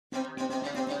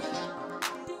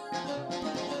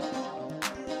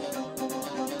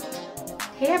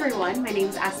Hey everyone, my name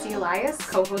is Esty Elias,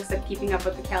 co-host of Keeping Up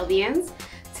with the Chaldeans.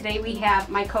 Today we have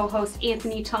my co-host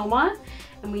Anthony Toma,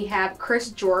 and we have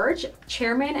Chris George,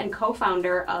 chairman and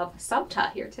co-founder of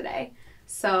SUBTA here today.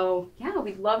 So yeah,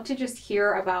 we'd love to just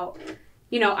hear about,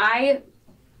 I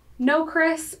know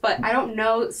Chris, but I don't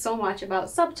know so much about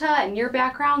SUBTA and your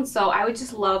background, so I would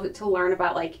just love to learn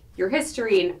about your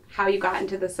history and how you got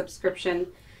into the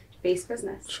subscription-based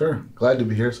business. Sure, glad to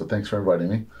be here, so thanks for inviting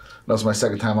me. That was my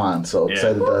second time on, so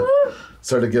excited to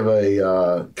sort of give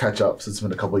a catch up since it's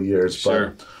been a couple of years.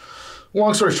 Sure. But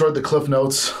long story short, the cliff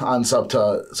notes on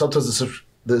SUBTA. SUBTA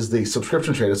is the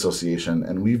Subscription Trade Association,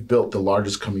 and we've built the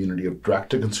largest community of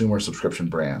direct-to-consumer subscription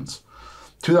brands.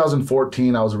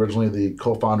 2014, I was originally the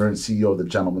co-founder and CEO of the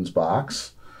Gentleman's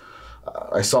Box.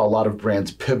 I saw a lot of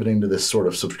brands pivoting to this sort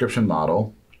of subscription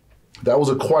model. That was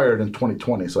acquired in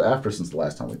 2020, so since the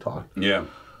last time we talked. Yeah.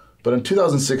 But in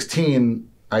 2016,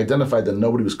 I identified that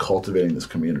nobody was cultivating this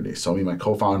community. So me and my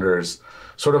co-founders,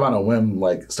 sort of on a whim,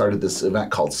 started this event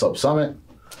called Sub Summit.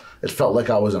 It felt like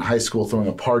I was in high school throwing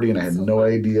a party, and I had no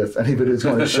idea if anybody was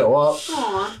going to show up.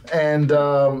 Aww. And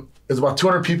it was about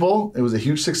 200 people. It was a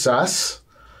huge success.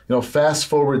 Fast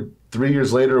forward 3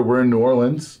 years later, we're in New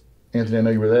Orleans. Anthony, I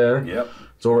know you were there. Yep.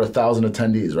 It's over 1,000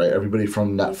 attendees, right? Everybody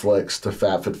from Netflix to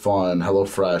FabFitFun,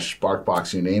 HelloFresh,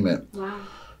 BarkBox, you name it. Wow.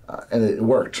 And it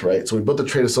worked, right? So we built the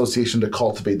trade association to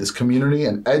cultivate this community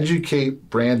and educate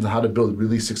brands on how to build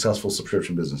really successful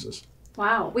subscription businesses.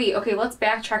 Wow. Wait, okay, let's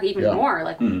backtrack even more.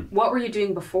 What were you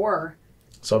doing before?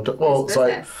 I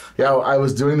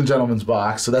was doing the Gentleman's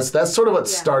Box. So that's sort of what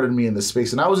started me in this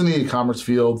space. And I was in the e-commerce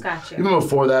field. Gotcha. Even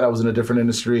before that, I was in a different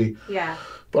industry. Yeah.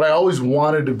 But I always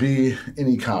wanted to be in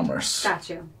e-commerce.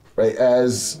 Gotcha. Right?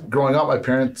 As growing up, my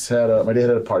dad had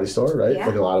a party store, right? Yeah.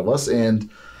 Like a lot of us. And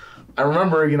I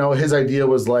remember, his idea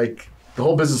was the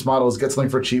whole business model is get something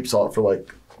for cheap, sell it for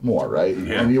more, right?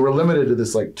 Yeah. And you were limited to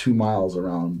this 2 miles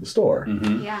around the store.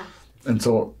 Mm-hmm. Yeah. And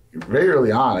so very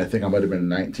early on, I think I might have been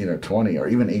 19 or 20 or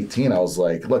even 18, I was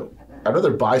like, look, I'd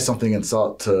rather buy something and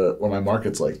sell it to where my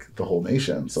market's the whole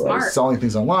nation. So Smart. I was selling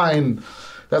things online.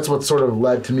 That's what sort of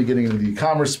led to me getting into the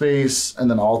e-commerce space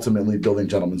and then ultimately building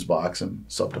Gentleman's Box and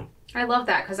SUBTA. I love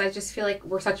that because I just feel like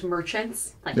we're such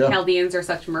merchants. Yeah. Chaldeans are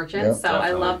such merchants. So definitely.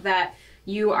 I love that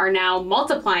you are now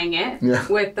multiplying it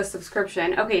with the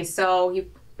subscription. Okay, so your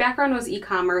background was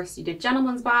e-commerce. You did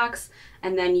Gentleman's Box,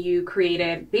 and then you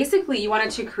you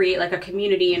wanted to create a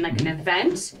community and an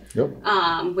event,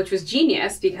 which was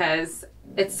genius because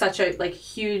it's such a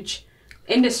huge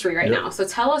industry right now. So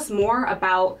tell us more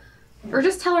about, or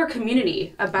just tell our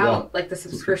community about the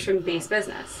subscription-based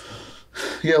business.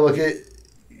 Yeah, look,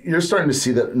 you're starting to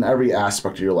see that in every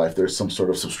aspect of your life, there's some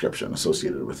sort of subscription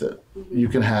associated with it. Mm-hmm. You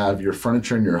can have your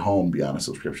furniture in your home be on a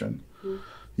subscription. Mm-hmm.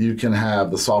 You can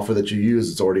have the software that you use,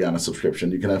 it's already on a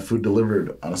subscription. You can have food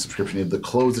delivered on a subscription. You have the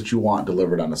clothes that you want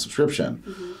delivered on a subscription.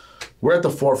 Mm-hmm. We're at the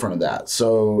forefront of that.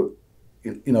 So,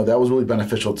 that was really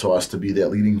beneficial to us to be that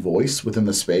leading voice within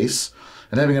the space.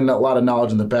 And having a lot of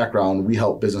knowledge in the background, we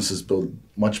help businesses build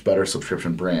much better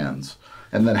subscription brands.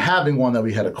 And then having one that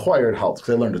we had acquired helped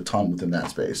because I learned a ton within that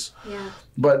space. Yeah.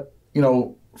 But,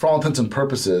 for all intents and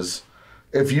purposes,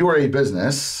 if you are a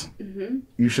business,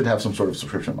 you should have some sort of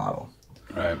subscription model.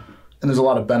 Right. And there's a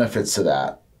lot of benefits to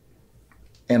that.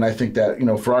 And I think that,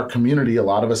 for our community, a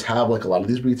lot of us have a lot of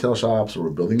these retail shops or we're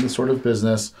building this sort of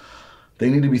business. They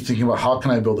need to be thinking about how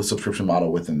can I build a subscription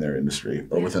model within their industry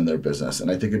or within their business.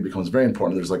 And I think it becomes very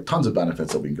important. There's tons of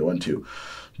benefits that we can go into.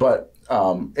 But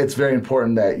it's very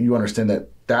important that you understand that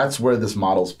that's where this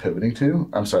model's pivoting to.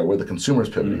 Where the consumer's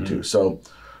pivoting to. So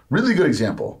really good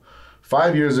example.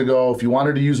 5 years ago, if you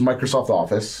wanted to use Microsoft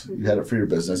Office, you had it for your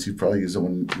business, you'd probably use it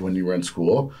when you were in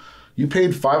school. You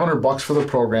paid $500 for the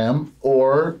program,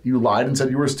 or you lied and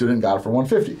said you were a student and got it for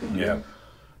 $150. Yeah.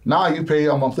 Now you pay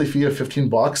a monthly fee of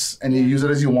 $15 and you use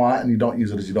it as you want and you don't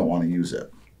use it as you don't want to use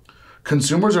it.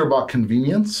 Consumers are about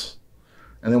convenience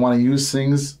and they want to use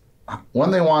things when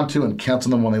they want to and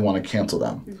cancel them when they want to cancel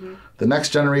them. Mm-hmm. The next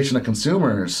generation of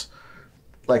consumers,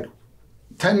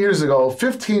 10 years ago,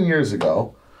 15 years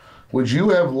ago, would you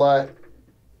have let,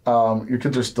 your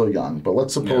kids are still young, but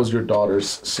let's suppose your daughter's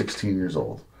 16 years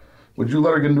old. Would you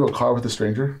let her get into a car with a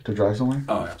stranger to drive somewhere?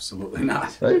 Oh, absolutely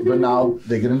not. Right? But now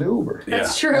they get into Uber.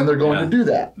 That's true. And they're going to do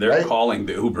that. They're calling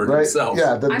the Uber themselves.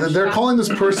 Yeah, they're calling this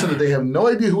person that they have no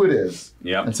idea who it is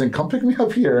and saying, come pick me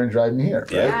up here and drive me here.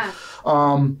 Yeah.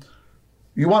 Right?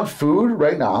 You want food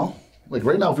right now.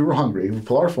 Right now, if we were hungry, we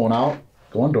pull our phone out,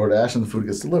 go on DoorDash, and the food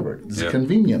gets delivered. It's a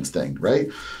convenience thing, right?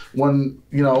 When,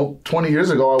 20 years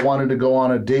ago, I wanted to go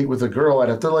on a date with a girl, I'd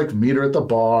have to, meet her at the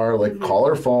bar, call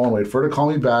her phone, wait for her to call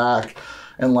me back.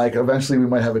 and like eventually we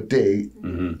might have a date.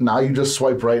 Mm-hmm. Now you just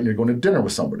swipe right and you're going to dinner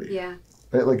with somebody. Yeah.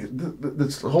 Right? Like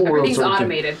this whole world. Everything's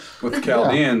automated. With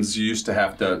Chaldeans, you used to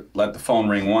have to let the phone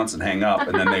ring once and hang up,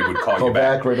 and then they would call you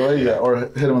back right away, yeah, or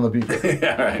hit them on the beeper.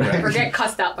 Yeah, right. Or get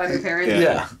cussed out by their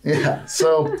parents. Yeah.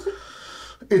 So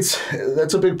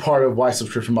that's a big part of why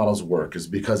subscription models work, is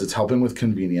because it's helping with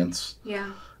convenience.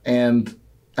 Yeah. And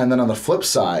then on the flip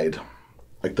side,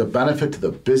 like the benefit to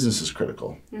the business is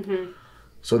critical. Mm-hmm.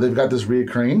 So they've got this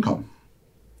recurring income.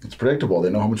 It's predictable. They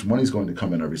know how much money is going to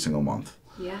come in every single month.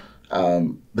 Yeah.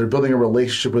 They're building a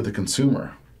relationship with the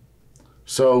consumer.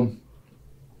 So,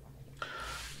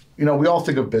 we all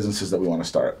think of businesses that we want to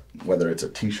start, whether it's a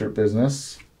t-shirt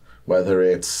business, whether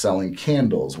it's selling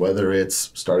candles, whether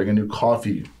it's starting a new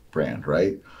coffee brand,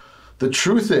 right? The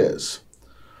truth is,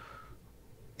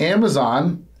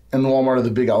 Amazon and Walmart are the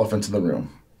big elephants in the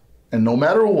room. And no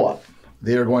matter what,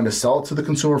 they are going to sell it to the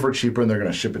consumer for cheaper and they're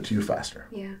going to ship it to you faster.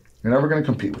 Yeah. You're never going to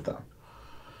compete with them.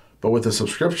 But with a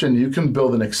subscription, you can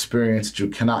build an experience that you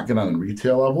cannot get on a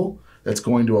retail level that's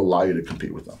going to allow you to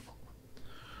compete with them,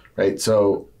 right?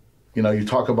 So, you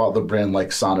talk about the brand like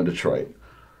Sauna Detroit.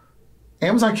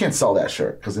 Amazon can't sell that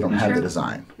shirt because they don't have the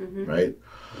design, right?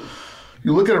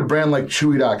 You look at a brand like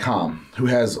Chewy.com, who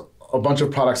has a bunch of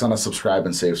products on a subscribe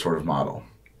and save sort of model.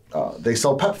 They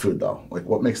sell pet food, though. Like,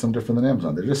 what makes them different than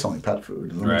Amazon? They're just selling pet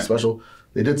food. Nothing special.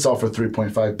 They did sell for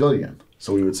 $3.5 billion.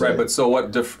 So we would say, right. But so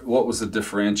what was the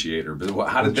differentiator?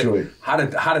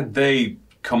 How did they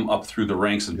come up through the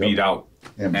ranks and beat out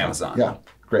Amazon? Yeah,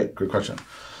 great question.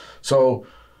 So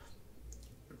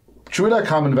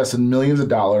Chewy.com invested millions of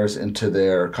dollars into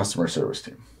their customer service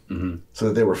team, so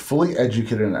that they were fully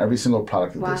educated in every single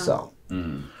product that they sell.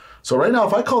 Mm-hmm. So right now,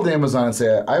 if I called Amazon and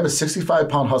say, I have a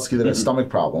 65-pound husky that has stomach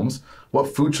problems,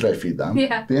 what food should I feed them?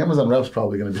 Yeah. The Amazon rep's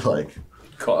probably going to be like,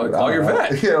 Call your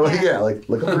vet. Like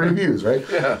look up the reviews, right?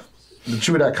 Yeah. The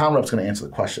Chewy.com rep's going to answer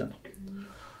the question.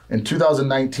 In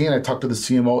 2019, I talked to the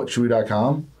CMO at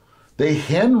Chewy.com. They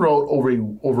handwrote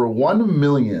over 1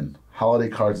 million holiday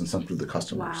cards and sent to the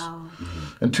customers. Wow.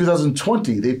 Mm-hmm. In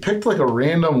 2020, they picked like a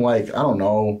random,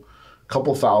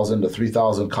 couple thousand to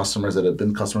 3,000 customers that had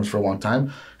been customers for a long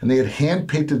time, and they had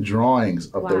hand-painted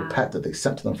drawings of their pet that they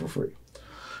sent to them for free.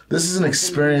 This is an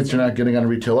experience you're not getting on a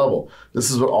retail level. This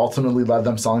is what ultimately led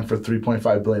them selling for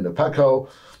 $3.5 billion to Petco.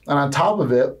 And on top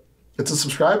of it, it's a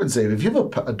subscribe and save. If you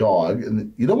have a dog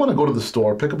and you don't want to go to the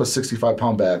store, pick up a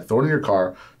 65-pound bag, throw it in your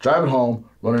car, drive it home,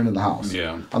 run it in the house.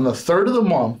 Yeah. On the 3rd of the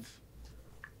month,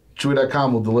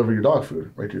 Chewy.com will deliver your dog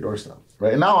food right to your doorstep.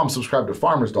 Right? And now I'm subscribed to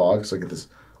Farmer's Dog, so I get this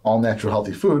all-natural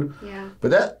healthy food. Yeah.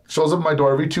 But that shows up at my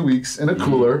door every 2 weeks in a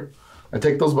cooler. I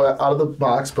take those out of the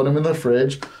box, put them in the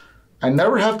fridge. I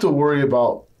never have to worry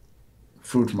about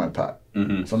food for my pet.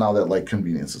 Mm-hmm. So now that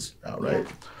convenience is out, right?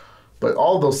 Yeah. But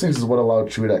all of those things is what allowed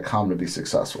Chewy.com to be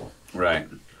successful. Right.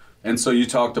 And so you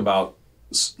talked about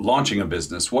launching a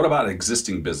business. What about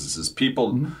existing businesses?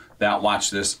 People that watch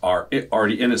this are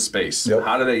already in a space. Yep.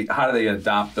 How do they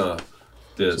adopt the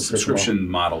subscription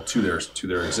model to their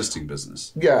existing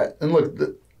business? Yeah, and look,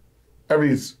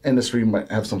 every industry might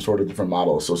have some sort of different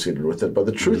model associated with it. But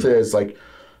the truth is,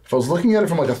 if I was looking at it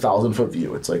from a 1,000-foot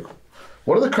view, it's like,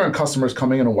 what are the current customers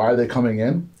coming in and why are they coming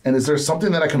in? And is there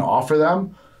something that I can offer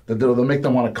them that they'll make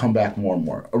them want to come back more and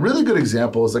more? A really good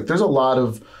example is there's a lot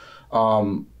of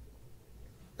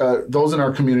those in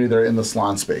our community that are in the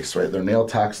salon space, right? They're nail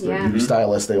techs, they're beauty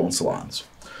stylists, they own salons.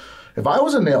 If I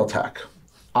was a nail tech,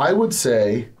 I would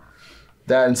say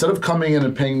that instead of coming in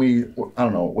and paying me, I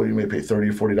don't know, what you may pay,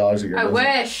 $30 or $40 a year. I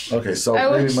wish. Okay, so I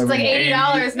wish. It's like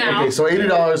 $80 now. Okay, so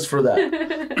 $80 for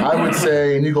that. I would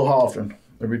say, and you go how often?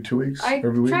 Every 2 weeks?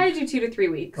 Every week? I try to do 2 to 3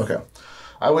 weeks. Okay.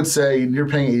 I would say you're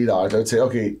paying $80. I would say,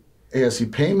 okay, AS, you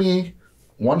pay me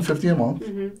 $150 a month.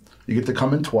 Mm-hmm. You get to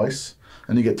come in twice,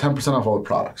 and you get 10% off all the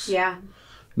products. Yeah.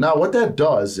 Now, what that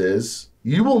does is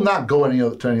you will not go to any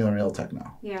other nail tech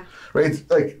now. Yeah. Right?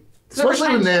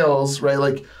 Especially with nails,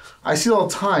 right? I see it all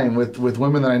the time with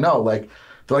women that I know. They're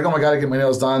like, oh my God, I get my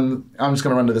nails done. I'm just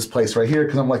going to run to this place right here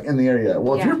because I'm in the area.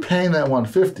 Well, if you're paying that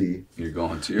 $150, you're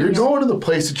going to the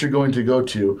place that you're going to go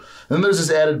to. And then there's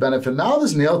this added benefit. Now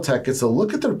this nail tech gets to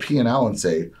look at their P&L and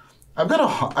say, I've got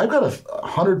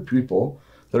 100 people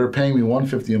that are paying me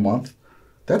 $150 a month.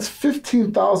 That's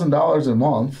 $15,000 a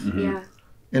month. Mm-hmm. Yeah.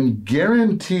 In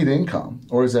guaranteed income.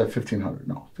 Or is that $1,500?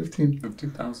 No,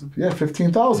 15,000. Yeah,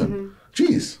 $15,000. Mm-hmm.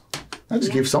 Jeez. I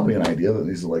just gave somebody an idea that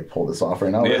needs to pull this off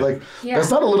right now. Yeah.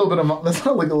 That's not a little bit of that's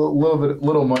not a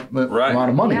little amount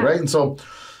of money, right? And so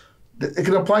it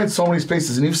can apply in so many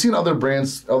spaces. And you've seen other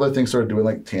brands, other things start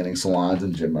doing tanning salons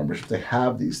and gym memberships. They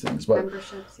have these things, but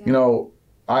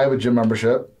I have a gym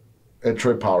membership. at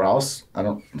Troy Powerhouse,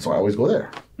 so I always go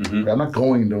there. Mm-hmm. I'm not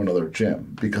going to another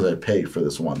gym because I pay for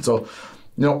this one. So,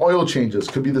 oil changes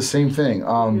could be the same thing.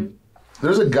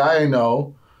 There's a guy I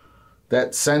know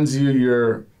that sends you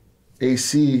your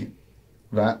AC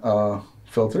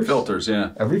filters. Filters,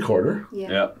 yeah. Every quarter. Yeah.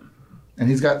 Yep. And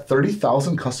he's got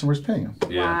 30,000 customers paying him.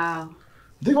 Yeah. Wow.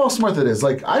 Think how smart that is.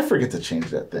 Like, I forget to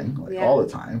change that thing all the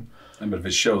time. But if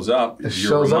it shows up, it's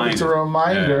a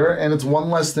reminder, and it's one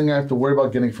less thing I have to worry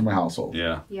about getting from my household.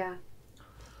 Yeah. Yeah.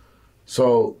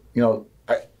 So, the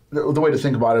way to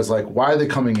think about it is like, why are they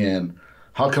coming in?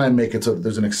 How can I make it so that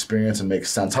there's an experience and makes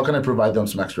sense? How can I provide them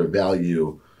some extra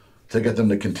value to get them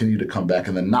to continue to come back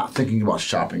and then not thinking about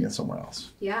shopping it somewhere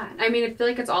else? Yeah. I mean, I feel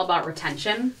like it's all about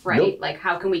retention, right? Yep. Like,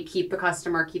 how can we keep the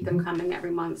customer, keep them coming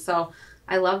every month? So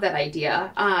I love that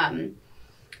idea.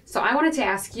 So I wanted to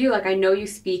ask you, like, I know you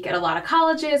speak at a lot of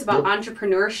colleges about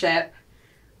entrepreneurship.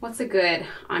 What's a good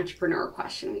entrepreneur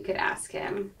question we could ask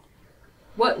him?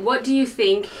 What do you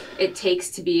think it takes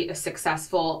to be a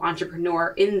successful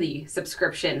entrepreneur in the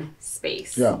subscription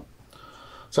space? Yeah.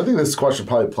 So I think this question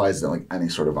probably applies to like any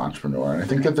sort of entrepreneur. And I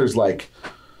think that there's like,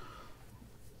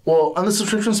 on the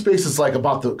subscription space, it's like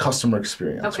about the customer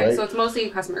experience, Okay, right? so it's mostly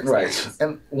customer experience. Right.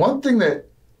 And one thing that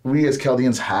we as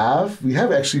Chaldeans we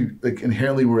have actually, like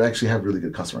inherently, we actually have really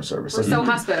good customer service. We're so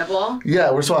hospitable. Yeah,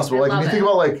 we're so hospitable. Like, when you think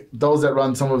about like those that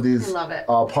run some of these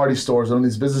party stores and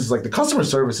these businesses, like the customer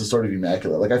service is sort of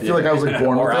immaculate. Like, I feel like I was like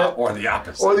born with it. Or the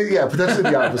opposite. Potentially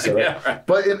the opposite. Right? Right.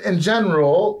 But in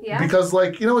general, because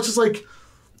like, it's just like,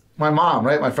 my mom,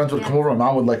 right? My friends would come over. My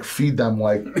mom would like feed them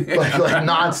like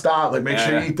nonstop. Like, make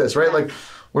sure you eat this, right? Like,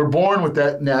 we're born with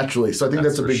that naturally. So I think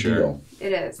that's a big deal.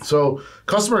 It is. So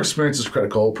customer experience is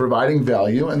critical, providing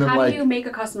value, and then how do you make a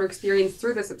customer experience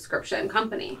through the subscription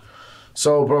company?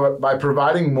 So by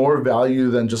providing more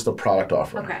value than just a product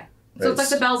offering. Okay. So it's like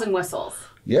the bells and whistles.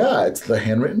 Yeah, it's the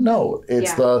handwritten note.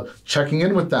 It's the checking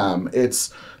in with them.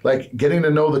 It's like getting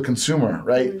to know the consumer,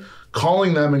 right? Mm-hmm.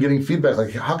 Calling them and getting feedback.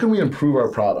 Like, how can we improve our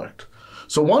product?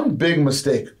 So one big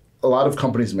mistake a lot of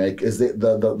companies make is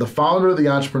the founder, the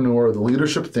entrepreneur, the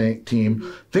leadership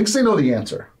team thinks they know the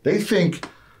answer. They think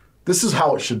this is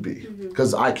how it should be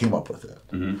because I came up with it.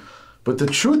 Mm-hmm. But the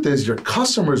truth is your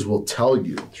customers will tell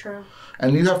you. True.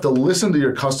 And you have to listen to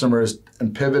your customers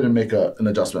and pivot and make an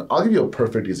adjustment. I'll give you a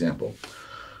perfect example.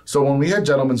 So when we had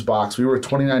Gentleman's Box, we were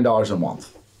 $29 a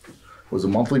month. It was a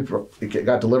monthly, it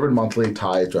got delivered monthly,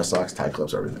 ties, dress socks, tie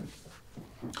clips, everything.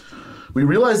 We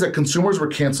realized that consumers were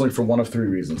canceling for one of three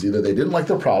reasons. Either they didn't like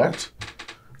the product,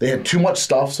 they had too much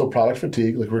stuff, so product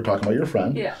fatigue, like we were talking about your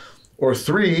friend. Yeah. Or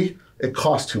three, it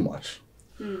cost too much.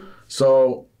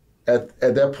 So at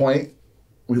that point,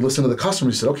 we listened to the customer.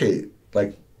 We said, okay,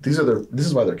 like this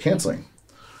is why they're canceling.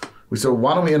 We said,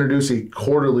 why don't we introduce a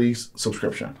quarterly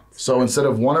subscription? So instead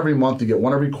of one every month, you get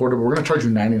one every quarter, but we're going to charge you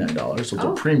 $99, so it's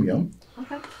a premium.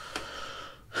 Okay.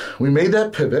 We made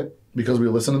that pivot because we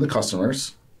listened to the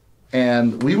customers,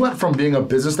 and we went from being a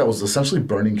business that was essentially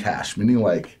burning cash, meaning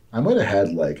like I might have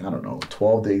had like, I don't know,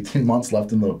 12 to 18 months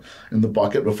left in the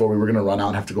bucket before we were going to run out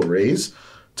and have to go raise,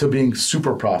 to being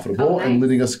super profitable and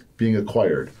leading us being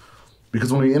acquired.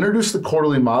 Because when we introduced the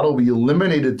quarterly model, we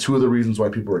eliminated two of the reasons why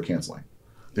people were canceling.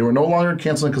 They were no longer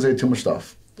canceling because they had too much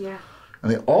stuff. Yeah.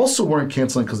 And they also weren't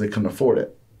canceling because they couldn't afford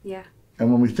it. Yeah. And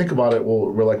when we think about it,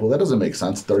 we're like, well, that doesn't make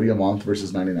sense. 30 a month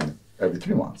versus 99 every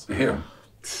 3 months. Yeah.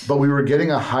 But we were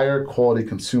getting a higher quality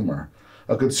consumer.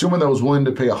 A consumer that was willing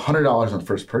to pay $100 on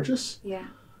first purchase. Yeah.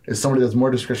 Is somebody that's more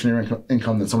discretionary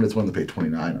income than somebody that's willing to pay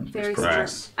 $29 on first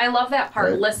purchase. I love that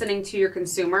part, listening to your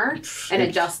consumer and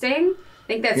adjusting. I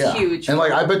think that's huge. And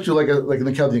like, I bet you like in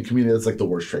the Chaldean community, that's like the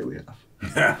worst trait we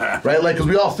have. Right? Like, because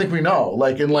we all think we know.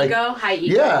 Like, in like, ego, high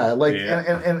ego. Yeah. Like,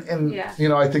 and you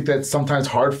know, I think that's sometimes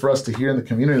hard for us to hear in the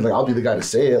community. Like, I'll be the guy to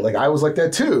say it. Like, I was like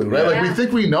that too, right? Like, we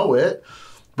think we know it.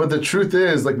 But the truth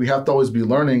is, like, we have to always be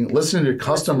learning. Listening to your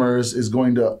customers is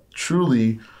going to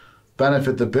truly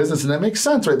benefit the business, and that makes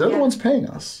sense, right? They're the ones paying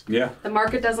us. Yeah. The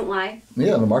market doesn't lie.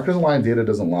 Yeah, the market doesn't lie and data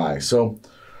doesn't lie. So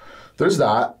there's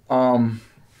that.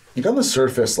 Like on the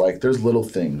surface, like there's little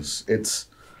things. It's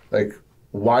like,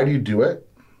 why do you do it?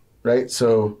 Right?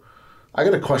 So I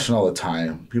get a question all the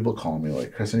time. People call me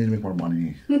like, Chris, I need to make more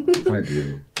money. What can I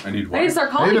do? I need what? I need to start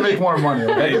calling I need to make more money.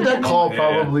 Like, I get that call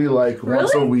probably like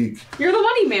once a week. You're the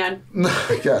money man.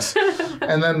 Yes.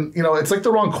 And then, you know, it's like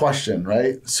the wrong question,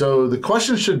 right? So the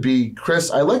question should be,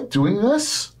 Chris, I like doing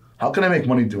this. How can I make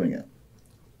money doing it?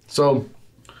 So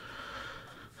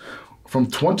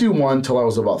from 21 till I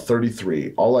was about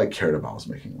 33, all I cared about was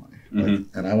making money. Like,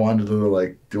 and I wanted to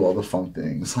like do all the fun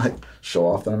things, like show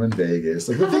off that I'm in Vegas,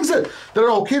 like the things that are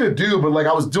okay to do, but like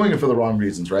I was doing it for the wrong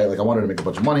reasons, right? Like I wanted to make a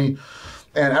bunch of money,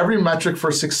 and every metric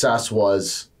for success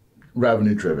was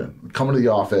revenue driven. Coming to the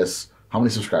office, how many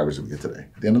subscribers did we get today?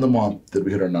 At the end of the month, did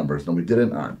we hit our numbers? No, we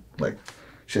didn't. Like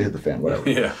shit hit the fan, whatever.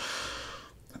 Yeah.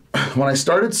 When I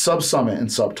started Sub Summit and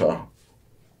SUBTA,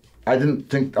 I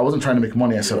wasn't trying to make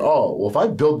money. I said, oh, well, if I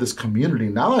build this community,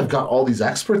 now I've got all these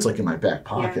experts like in my back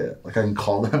pocket. Yeah. Like I can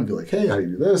call them and be like, hey, how do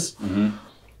you do this?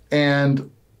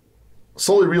 And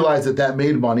slowly realized that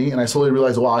made money. And I slowly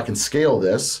realized, well, I can scale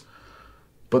this.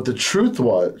 But the truth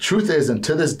is, and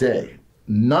to this day,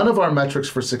 none of our metrics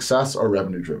for success are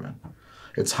revenue driven.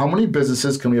 It's how many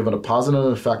businesses can we have a positive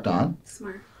effect on?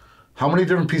 Smart. How many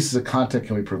different pieces of content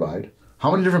can we provide? How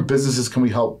many different businesses can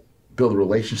we help build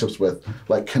relationships with,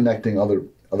 like connecting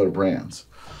other brands?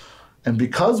 And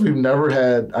because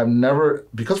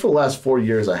because for the last 4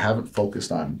 years I haven't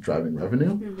focused on driving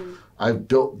revenue, I've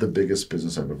built the biggest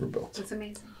business I've ever built. That's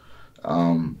amazing.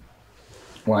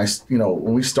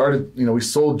 When we started, we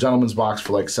sold Gentleman's Box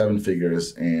for like 7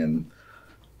 figures, and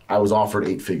I was offered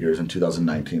 8 figures in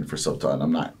 2019 for SUBTA, and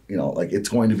I'm not, like it's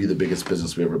going to be the biggest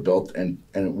business we ever built, and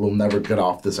we'll never get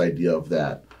off this idea of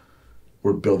that.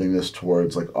 We're building this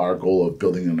towards like our goal of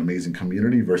building an amazing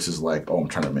community versus like, oh, I'm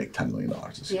trying to make $10 million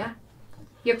this year. Yeah.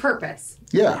 Your purpose.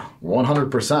 Yeah,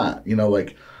 100%.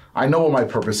 Like I know what my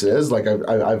purpose is. Like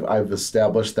I've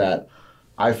established that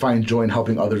I find joy in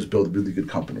helping others build really good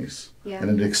companies. Yeah.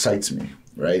 And it excites me,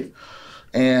 right?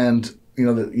 And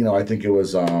I think it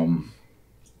was oh my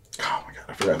God,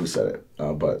 I forgot who said it.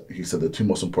 But he said the 2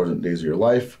 most important days of your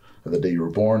life are the day you were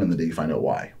born and the day you find out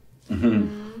why.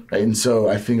 Right? And so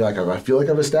I feel like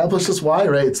I've established this why,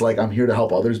 right? It's like I'm here to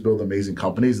help others build amazing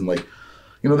companies. And like,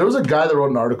 there was a guy that wrote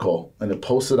an article and it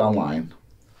posted online,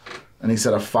 and he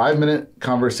said a 5-minute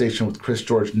conversation with Chris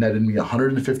George netted me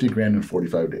 $150,000 in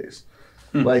 45 days.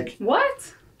 Like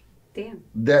what? Damn.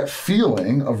 That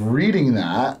feeling of reading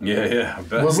that I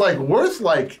bet. was like worth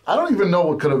like, I don't even know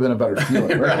what could have been a better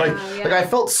feeling, right? Like I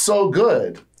felt so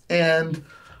good. And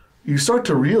you start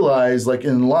to realize like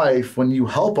in life, when you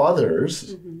help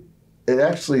others, it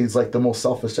actually is like the most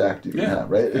selfish act you can have,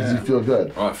 right? Because you feel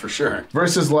good. Oh, for sure.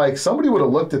 Versus like somebody would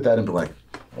have looked at that and be like,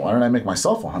 why don't I make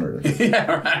myself 100? Yeah,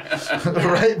 right.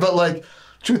 Right? But like,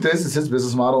 truth is, it's his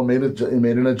business model, made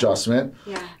an adjustment.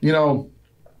 Yeah.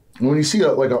 When you see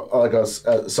somebody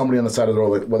on the side of the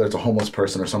road, like whether it's a homeless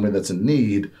person or somebody that's in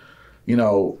need,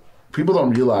 people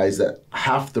don't realize that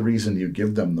half the reason you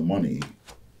give them the money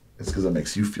is because it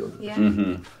makes you feel good.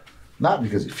 Yeah. Not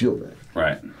because you feel good.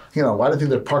 Right. Why do you think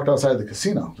they're parked outside the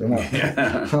casino? I'm gonna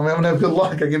have good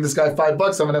luck. I give this guy $5. I'm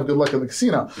gonna have good luck in the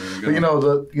casino.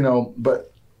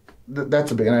 But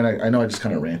that's a big. And I know I just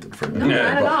kind of ranted for a minute. No,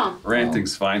 not at all.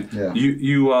 Ranting's fine. Yeah.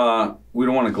 You we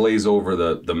don't want to glaze over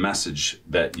the message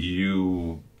that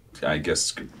you, I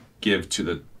guess, give to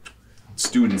the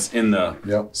students in the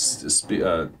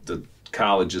the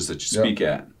colleges that you speak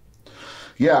at.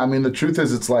 Yeah, I mean the truth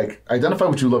is, it's like identify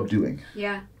what you love doing.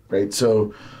 Yeah. Right.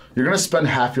 So you're gonna spend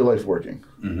half your life working.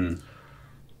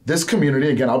 This community,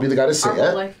 again, I'll be the guy to say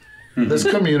it. This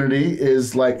community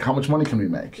is like, how much money can we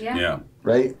make? Yeah.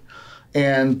 Right.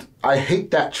 And I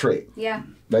hate that trait. Yeah.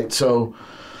 Right. So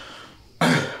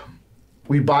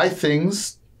we buy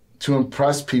things to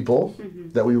impress people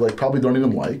that we like probably don't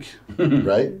even like.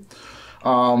 Right.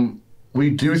 We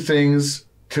do things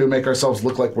to make ourselves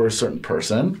look like we're a certain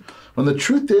person. When the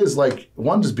truth is, like,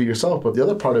 one, just be yourself, but the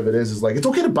other part of it is like, it's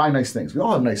okay to buy nice things. We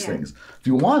all have nice things. If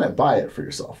you want it, buy it for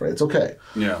yourself, right? It's okay.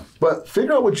 Yeah. But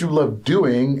figure out what you love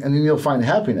doing, and then you'll find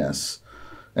happiness.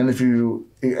 And if you,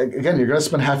 again, you're going to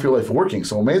spend half your life working,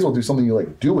 so may as well do something you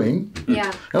like doing.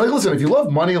 Yeah. And like, listen, if you love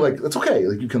money, like, it's okay.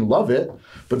 Like, you can love it,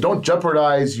 but don't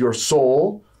jeopardize your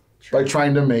soul by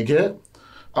trying to make it.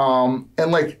 And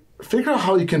like, figure out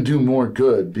how you can do more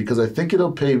good, because I think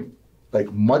it'll pay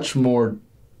like much more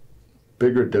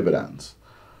bigger dividends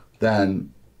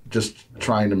than just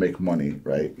trying to make money,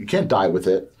 right? You can't die with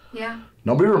it. Yeah.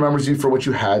 Nobody remembers you for what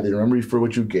you had. They remember you for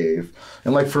what you gave.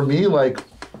 And like for me, like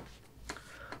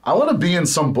I want to be in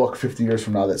some book 50 years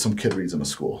from now that some kid reads in a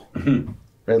school.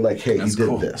 Right? Like, hey, he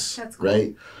did this. That's cool.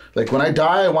 Right? Like when I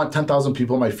die, I want 10,000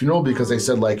 people at my funeral because they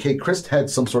said like, hey, Chris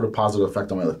had some sort of positive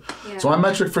effect on my life. Yeah. So my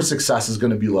metric for success is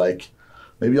going to be like,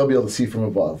 maybe I'll be able to see from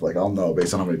above. Like, I'll know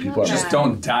based on how many people I just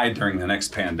don't die during the next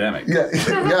pandemic. Yeah.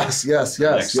 yes.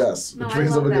 No, which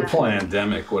brings up a good point.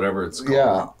 Pandemic, whatever it's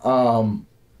called.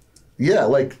 Yeah.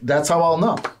 Like, that's how I'll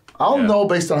know. I'll know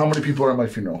based on how many people are at my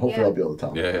funeral. Hopefully I'll be able to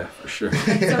tell. Yeah, for sure.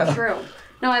 That's so true.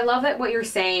 No, I love that what you're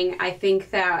saying. I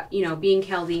think that, you know, being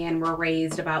Chaldean, we're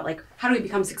raised about like, how do we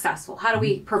become successful? How do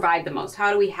we provide the most?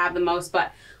 How do we have the most?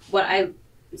 But what I'm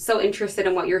so interested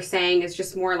in what you're saying is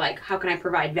just more like, how can I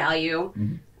provide value?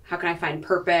 How can I find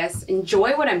purpose?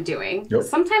 Enjoy what I'm doing.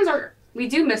 Sometimes we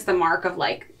do miss the mark of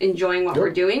like enjoying what we're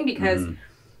doing because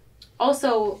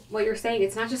also what you're saying,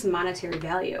 it's not just monetary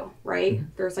value, right?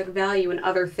 There's like value in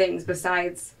other things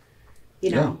besides,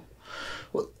 you know.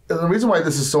 Well, and the reason why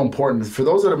this is so important is for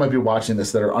those that might be watching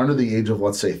this that are under the age of,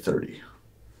 let's say, 30,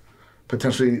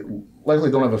 potentially, likely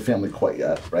don't have a family quite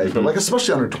yet, right? But like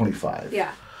especially under 25.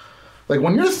 Yeah. Like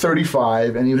when you're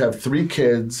 35 and you have 3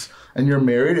 kids and you're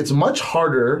married, it's much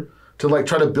harder to like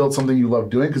try to build something you love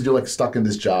doing because you're like stuck in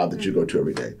this job that you go to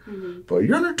every day. But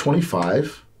you're under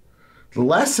 25, the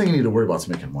last thing you need to worry about is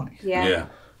making money. Yeah.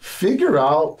 Figure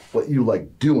out what you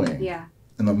like doing. Yeah.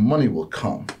 And the money will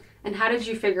come. And how did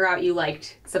you figure out you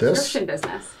liked subscription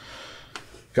business?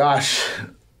 Gosh,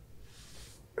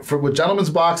 with Gentleman's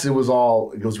Box, it was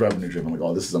revenue driven. Like,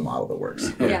 oh, this is a model that works.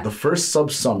 The first Sub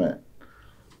Summit,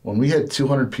 when we had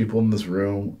 200 people in this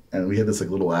room and we had this like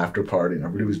little after party and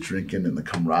everybody was drinking and the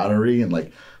camaraderie and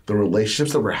like the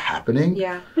relationships that were happening.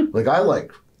 Yeah. Like I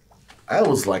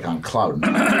was like on cloud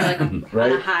nine, like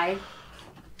right? On a high.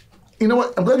 You know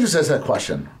what? I'm glad you asked that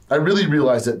question. I really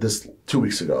realized it this 2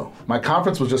 weeks ago. My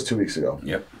conference was just 2 weeks ago.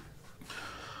 Yep.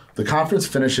 The conference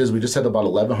finishes. We just had about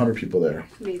 1,100 people there.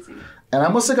 Amazing. And I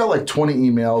must have got like 20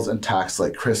 emails and texts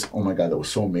like, Chris, oh my God, that was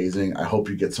so amazing. I hope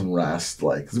you get some rest.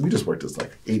 Like, 'cause we just worked this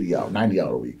like 90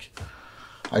 hour week.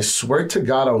 I swear to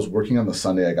God, I was working on the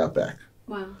Sunday I got back.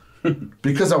 Wow.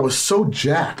 Because I was so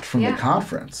jacked from the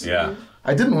conference. Yeah.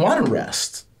 I didn't want to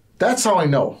rest. That's how I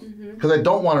know. Because I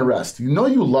don't want to rest. You know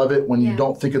you love it when you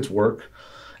don't think it's work.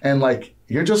 And like,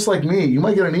 you're just like me. You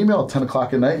might get an email at 10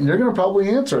 o'clock at night and you're going to probably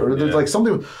answer. Or there's like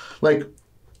something, like,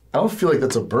 I don't feel like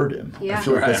that's a burden. I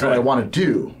feel like that's what I want to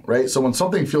do, right? So when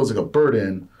something feels like a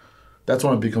burden, that's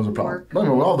when it becomes a problem. I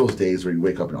remember all those days where you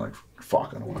wake up and you're like,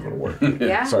 fuck, I don't want to go to work.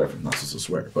 Sorry if I'm not supposed to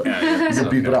swear, but you can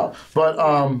beep it out.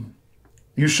 But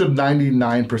you should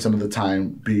 99% of the time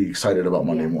be excited about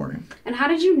Monday morning. And how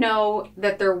did you know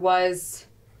that there was,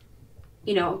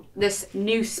 you know, this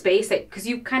new space that, because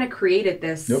you kind of created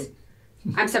this.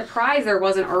 I'm surprised there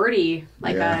wasn't already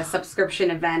like a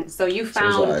subscription event. So you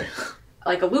found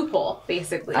like a loophole,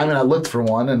 basically. I mean, I looked for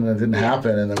one and it didn't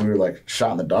happen. And then we were like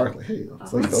shot in the dark. Like, hey,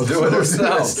 let's do it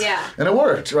ourselves. And it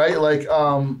worked, right? Like,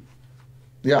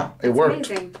 it worked.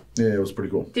 Amazing. Yeah, it was pretty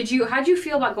cool. How'd you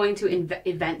feel about going to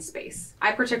event space?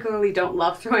 I particularly don't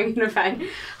love throwing an event.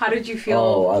 How did you feel?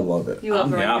 Oh, I love it. You love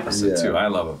I'm the opposite too. I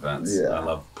love events. I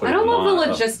love putting I don't them love on.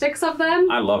 the logistics of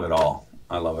them. I love it all.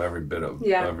 I love every bit of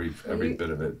every bit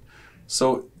of it.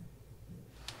 So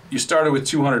you started with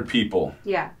 200 people.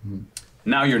 Yeah.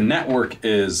 Now your network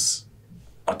is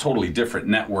a totally different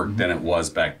network than it was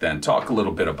back then. Talk a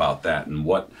little bit about that and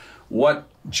what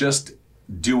just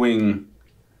doing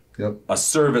a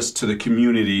service to the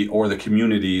community or the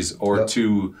communities or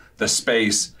to the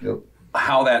space,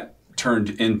 how that turned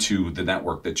into the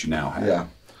network that you now have. Yeah.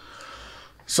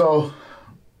 So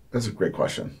that's a great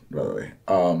question, by the way.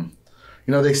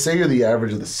 You know, they say you're the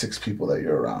average of the 6 people that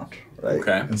you're around, right?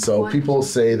 Okay. And so people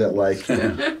say that, like,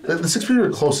 the 6 people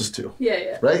you're closest to.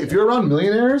 Right? If you're around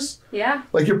millionaires,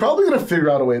 like, you're probably going to figure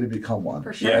out a way to become one.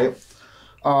 For sure.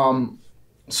 Right?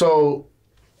 So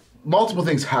multiple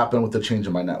things happen with the change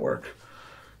in my network.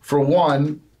 For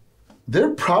one,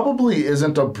 there probably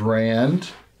isn't a brand,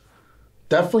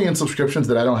 definitely in subscriptions,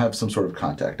 that I don't have some sort of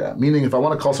contact at. Meaning, if I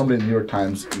want to call somebody in the New York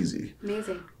Times, easy.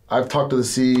 Amazing. I've talked to the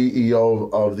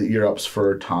CEO of the ear ups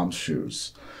for Tom's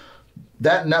Shoes.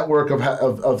 That network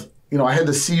of you know, I had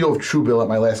the CEO of Truebill at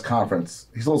my last conference.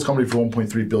 He sold his company for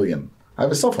 $1.3 billion. I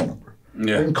have his cell phone number.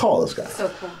 I can call this guy. So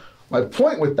cool. My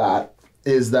point with that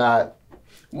is that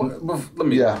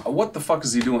what the fuck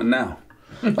is he doing now?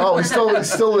 Oh, he's still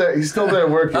there. He's still there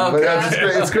working. Okay.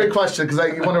 But it's a great question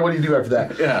because you wonder what do you do after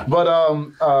that. But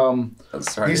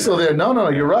that's right, he's still there. No,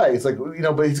 you're right. It's like, you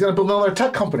know, but he's gonna build another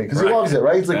tech company because he loves it,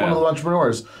 right? He's like one of the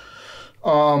entrepreneurs.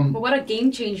 But what a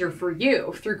game changer for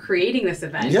you through creating this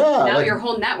event. Yeah, now like your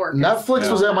whole network.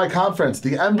 Netflix was at my conference.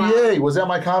 The NBA was at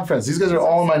my conference. These guys are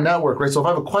all in my network, right? So if I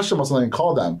have a question about something, I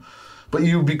call them. But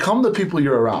you become the people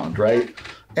you're around, right?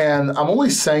 And I'm only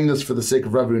saying this for the sake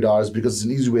of revenue dollars because it's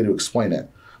an easy way to explain it.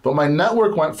 But my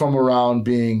network went from around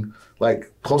being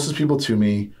like closest people to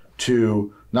me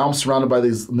to now I'm surrounded by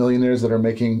these millionaires that are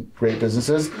making great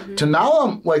businesses to now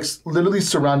I'm like literally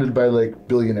surrounded by like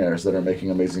billionaires that are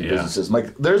making amazing businesses.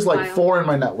 Like there's like 4 in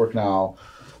my network now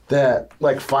that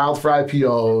like filed for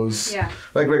IPOs. Yeah.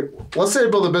 Like, let's say I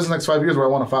build a business next 5 years where I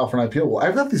want to file for an IPO. Well,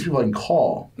 I've got these people I can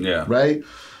call. Yeah. Right?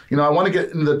 You know, I want to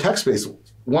get into the tech space.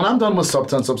 When I'm done with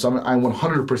SUBTA and SUBTA, I'm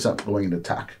 100% going into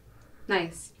tech.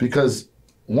 Nice. Because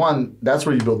one, that's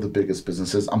where you build the biggest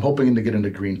businesses. I'm hoping to get into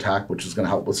green tech, which is going to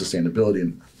help with sustainability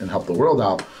and help the world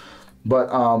out.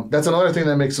 But that's another thing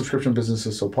that makes subscription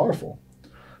businesses so powerful.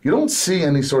 You don't see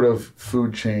any sort of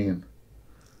food chain,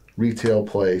 retail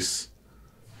place,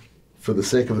 for the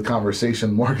sake of the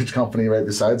conversation, mortgage company, right,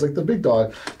 besides like the big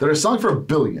dog, that are selling for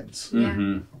billions,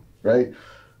 right?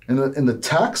 In the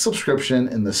tech subscription,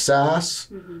 in the SaaS,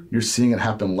 you're seeing it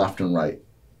happen left and right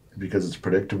because it's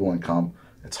predictable income,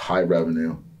 it's high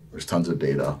revenue, there's tons of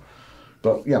data.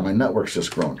 But yeah, my network's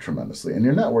just grown tremendously. And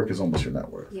your network is almost your net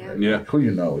worth. Yeah. Right? Yeah. Like, who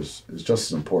you know is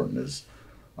just as important as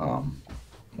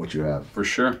what you have. For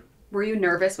sure. Were you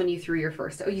nervous when you threw your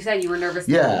first? Oh, you said you were nervous.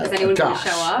 Yeah. Is anyone going to gosh.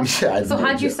 show up? Yeah. So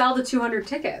how'd you sell the 200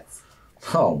 tickets?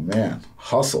 Oh man,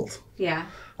 hustled. Yeah.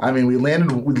 I mean, we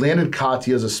landed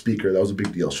Kati as a speaker. That was a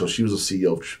big deal. So she was the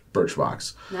CEO of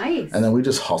Birchbox. Nice. And then we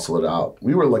just hustled it out.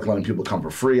 We were like letting people come for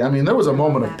free. I mean, there was a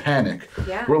moment of panic.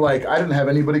 Yeah. We're like, I didn't have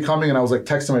anybody coming, and I was like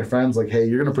texting my friends, like, hey,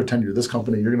 you're going to pretend you're this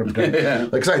company. You're going to pretend.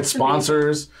 Like, because I had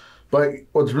sponsors. But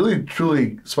what's really,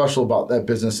 truly special about that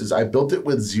business is I built it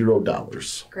with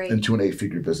 $0 into an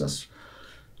 8-figure business.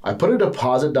 I put a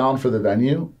deposit down for the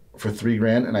venue for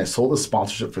 $3,000, and I sold a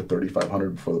sponsorship for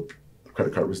 $3,500 before the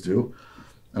credit card was due.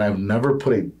 And I've never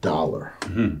put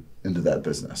 $1 into that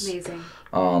business. Amazing.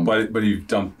 But you've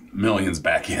dumped millions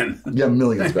back in. Yeah,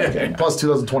 millions back in. Plus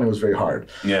 2020 was very hard.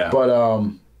 Yeah. But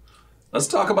let's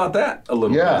talk about that a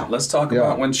little bit. Let's talk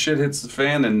about when shit hits the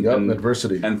fan and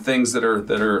adversity and things that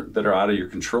are out of your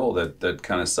control that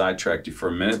kind of sidetracked you for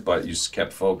a minute, but you just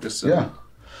kept focused.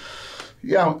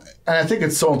 Yeah, and I think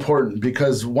it's so important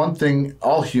because one thing,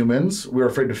 all humans, we're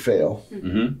afraid to fail,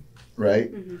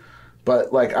 right?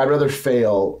 But like, I'd rather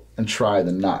fail and try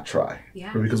than not try.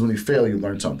 Yeah. Because when you fail, you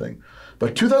learn something.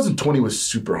 But 2020 was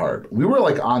super hard. We were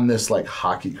like on this like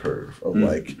hockey curve of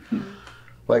like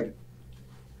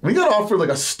we got offered like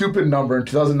a stupid number in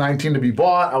 2019 to be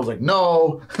bought. I was like,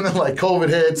 no. And then like COVID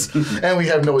hits and we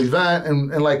have no event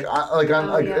and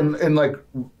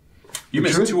you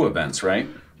missed 2 events, right?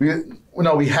 We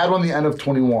had one the end of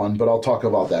 21, but I'll talk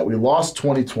about that. We lost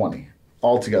 2020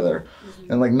 altogether.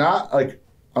 And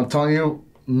I'm telling you,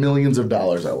 millions of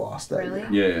dollars I lost that year.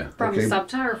 Yeah. From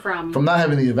SUBTA or from? From not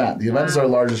having the event. The event is our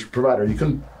largest provider.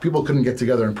 People couldn't get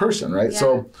together in person, right? Yeah.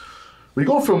 So we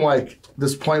go from like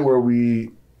this point where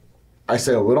I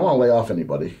say, we don't want to lay off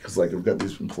anybody because like we've got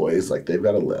these employees, like they've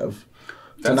got to live.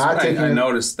 I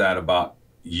noticed that about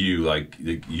you, like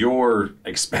your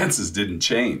expenses didn't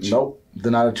change. Nope,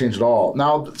 did not change at all.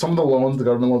 Now some of the loans, the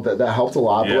government loans, that helped a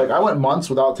lot. But like I went months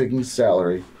without taking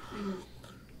salary.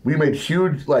 We made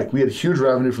we had huge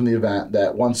revenue from the event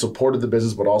that one supported the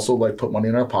business, but also like put money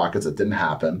in our pockets. It didn't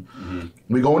happen.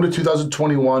 We go into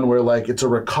 2021 where like it's a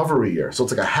recovery year. So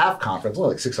it's like a half conference, only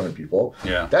like 600 people.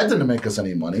 Yeah. That didn't make us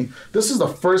any money. This is the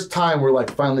first time we're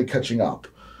like finally catching up.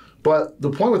 But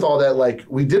the point with all that, like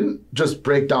we didn't just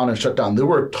break down and shut down. There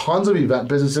were tons of event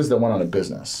businesses that went out of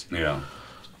business. Yeah.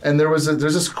 And there's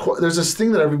this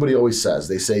thing that everybody always says.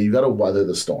 They say you got to weather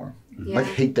the storm. Yeah. I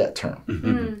hate that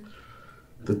term.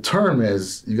 The term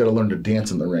is you got to learn to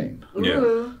dance in the rain.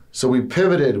 Yeah. So we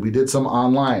pivoted. We did some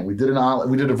online. We did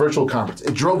a virtual conference.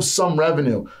 It drove some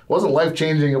revenue. It wasn't life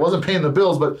changing. It wasn't paying the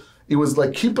bills, but it was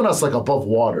like keeping us like above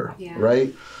water,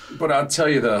 right? But I'll tell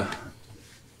you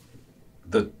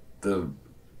the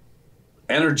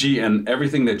energy and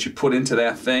everything that you put into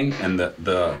that thing and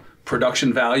the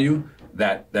production value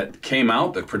that came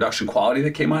out, the production quality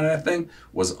that came out of that thing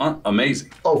was amazing.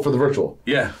 Oh, for the virtual.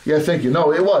 Yeah. Yeah, thank you.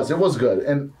 No, it was good.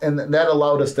 And that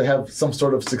allowed us to have some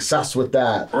sort of success with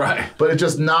that. Right. But it's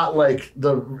just not like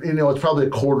it's probably a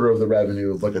quarter of the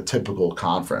revenue of like a typical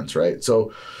conference, right?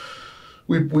 So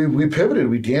we pivoted.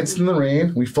 We danced in the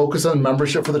rain. We focused on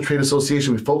membership for the trade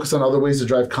association. We focused on other ways to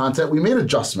drive content. We made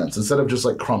adjustments instead of just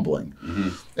like crumbling.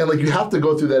 And like you have to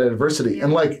go through that adversity.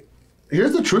 And like,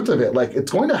 here's the truth of it. Like,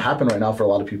 it's going to happen right now for a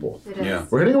lot of people. It is. Yeah.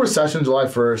 We're hitting a recession July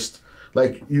 1st.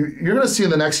 Like, you're going to see in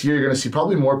the next year, you're going to see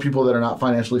probably more people that are not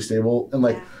financially stable. And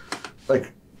and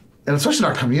especially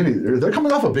in our community, they're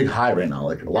coming off a big high right now.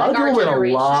 Like, a lot of people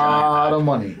made a lot of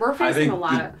money. We're facing a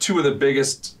lot. I think 2 of the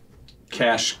biggest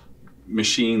cash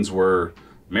machines were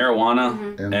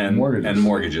marijuana and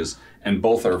mortgages. And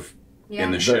both are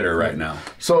in the shitter right now.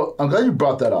 So I'm glad you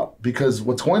brought that up because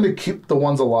what's going to keep the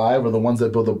ones alive are the ones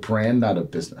that build a brand, not a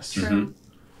business. True.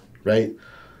 Right?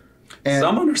 And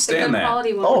some understand that.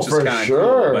 Oh, for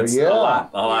sure. Cool, but yeah.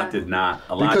 A lot did not.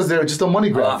 Because they're just a money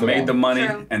grab. Made the money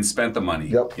and spent the money.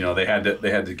 Yep. You know, they had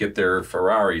to get their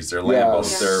Ferraris, their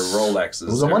Lambos, their Rolexes.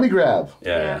 It was a money grab.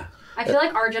 Yeah. I feel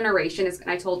like our generation is, and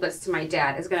I told this to my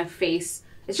dad, is going to face,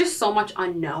 it's just so much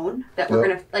unknown that we're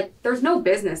going to, like, there's no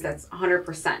business that's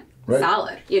 100%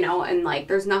 solid, you know, and like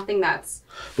there's nothing that's.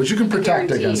 But you can protect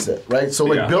against it, right? So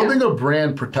like building a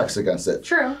brand protects against it.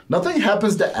 True. Nothing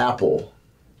happens to Apple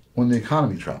when the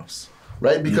economy drops,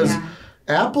 right? Because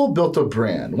Apple built a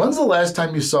brand. When's the last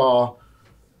time you saw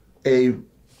a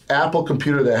Apple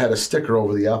computer that had a sticker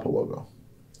over the Apple logo?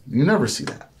 You never see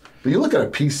that. But you look at a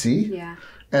PC,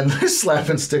 and they're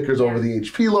slapping stickers over the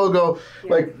HP logo.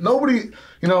 Like nobody,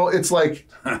 you know, it's like,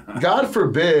 God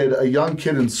forbid a young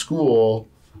kid in school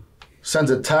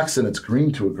sends a text and it's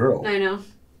green to a girl. I know.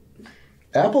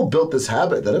 Apple built this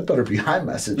habit that it better be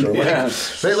iMessage or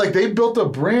they built a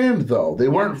brand though. They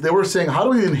were saying, how do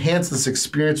we enhance this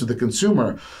experience with the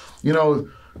consumer? You know,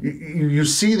 you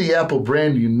see the Apple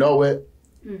brand, you know it.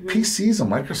 PCs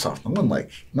and Microsoft,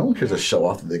 no one cares to show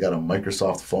off that they got a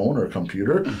Microsoft phone or a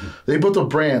computer. They built a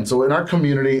brand. So in our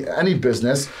community, any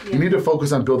business, you need to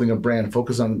focus on building a brand,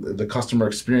 focus on the customer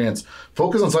experience,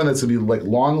 focus on something that's gonna be like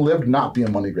long-lived, not be a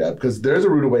money grab. Because there's a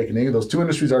rude awakening. Those two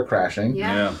industries are crashing.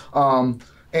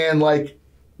 And like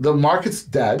the market's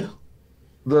dead.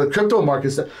 The crypto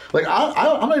market's dead. Like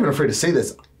I'm not even afraid to say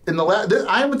this.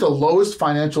 I am at the lowest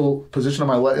financial position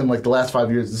in like the last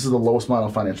 5 years. This is the lowest amount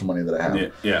of financial money that I have.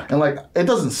 And like it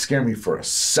doesn't scare me for a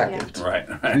second. Right.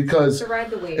 Because to ride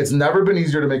the wave. It's never been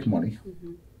easier to make money.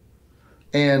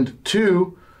 And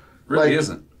two, really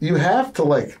isn't. You have to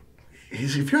like,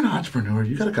 if you're an entrepreneur,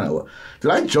 you gotta kind of.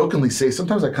 Did I jokingly say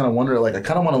sometimes I kind of wonder, like I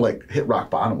kind of want to like hit rock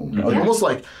bottom, like, almost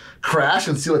like crash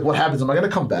and see like what happens. Am I gonna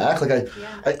come back? Like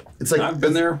it's like I've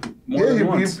been there more than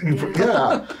once.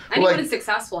 Anyone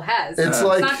successful has. It's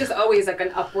it's not just always like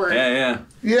an upward.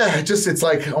 It's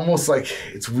like almost like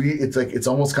it's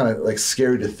almost kind of like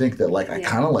scary to think that like I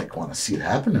kind of like want to see it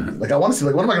happen. Like I want to see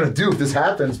like what am I gonna do if this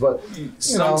happens? But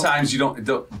sometimes you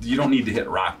don't need to hit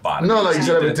rock bottom. No, you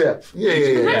should have a dip.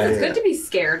 It's good to be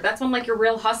scared. That's when like your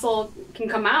real hustle can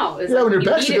come out. When your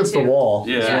back's against the wall.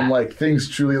 When like things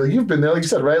truly like you've been there, like you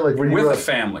said, right? Like when you with were a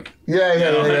family. And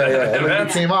then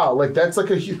it came out. Like that's like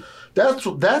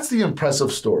that's the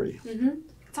impressive story.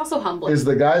 It's also humbling. Is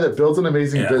the guy that builds an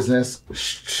amazing business,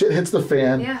 shit hits the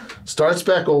fan, starts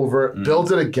back over,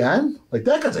 builds it again. Like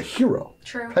that guy's a hero.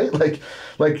 True. Right?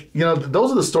 Like you know,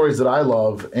 those are the stories that I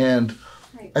love, and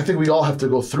I think we all have to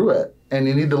go through it. And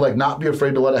you need to like not be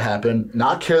afraid to let it happen,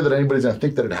 not care that anybody's gonna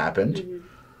think that it happened,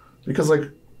 because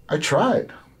like I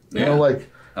tried. You know, like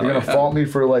you're gonna fault me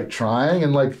for like trying,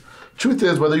 and like truth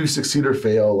is whether you succeed or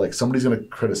fail, like somebody's gonna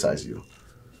criticize you.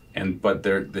 But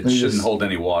they shouldn't hold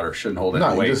any water, shouldn't hold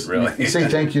any weight, really. You say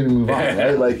thank you and move on,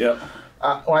 right? Like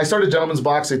when I started Gentleman's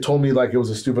Box, they told me like it was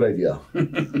a stupid idea.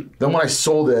 Then when I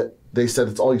sold it, they said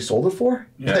it's all you sold it for?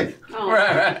 Like,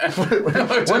 right. When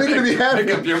are you gonna be happy?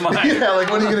 Make up your mind. Like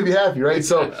when are you gonna be happy, right?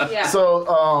 So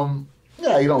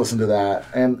you don't listen to that.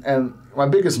 And my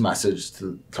biggest message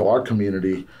to our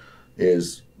community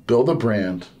is build a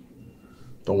brand.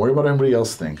 Don't worry about what anybody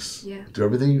else thinks. Do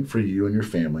everything for you and your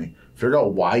family. Figure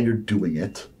out why you're doing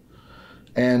it.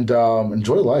 And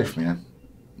enjoy life, man.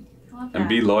 And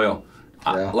be loyal.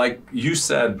 Like you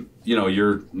said, you know,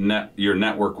 your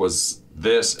network was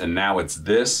this and now it's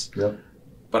this.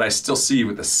 But I still see you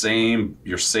with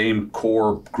your same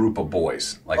core group of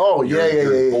boys. Like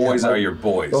your boys are your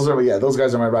boys. Those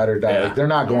guys are my ride or die. Like, they're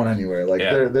not going anywhere. Like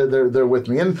they're with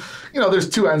me. And you know, there's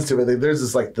two ends to it. Like,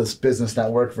 there's this business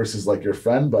network versus like your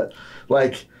friend, but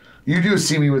like you do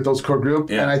see me with those core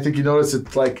group, and I think you notice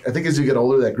it. Like I think as you get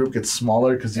older, that group gets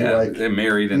smaller because you're like they're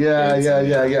married and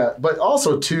kids. But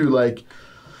also too, like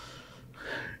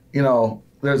you know,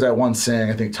 there's that one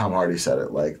saying. I think Tom Hardy said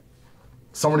it. Like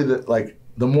somebody that like.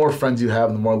 The more friends you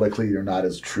have, the more likely you're not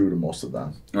as true to most of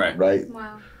them. Right?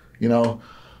 Wow. You know?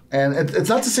 And it's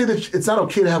not to say that it's not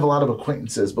okay to have a lot of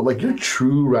acquaintances, but like your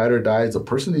true ride or die is a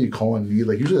person that you call in need.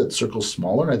 Like usually that circle's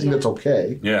smaller, and I think that's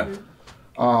okay.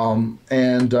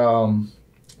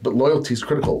 But loyalty is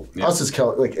critical. Us as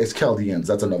Chaldeans,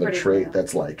 that's another trait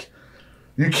that's like,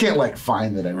 you can't like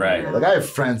find that anywhere. Like I have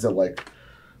friends that like,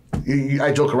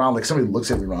 I joke around like somebody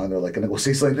looks at me wrong, they're like gonna go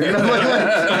say something. You know,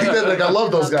 like I love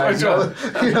those guys. You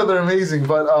know, they're amazing.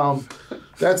 But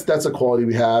that's a quality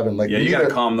we have, and like you gotta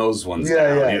calm those ones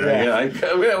down.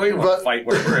 We won't fight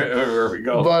wherever we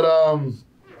go. But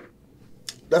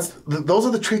those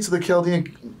are the traits of the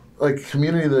Chaldean like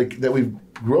community that we've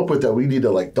grew up with that we need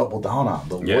to like double down on.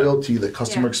 The loyalty, the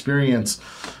customer experience,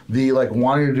 the like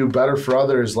wanting to do better for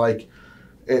others. Like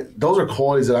those are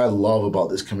qualities that I love about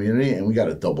this community, and we got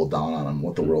to double down on them.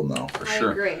 Let the world know. For sure.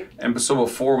 I agree. And so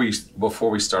before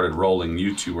we started rolling,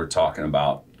 you two were talking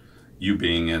about you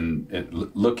being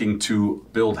looking to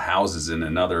build houses in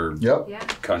another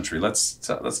country. Let's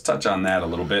touch on that a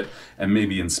little bit and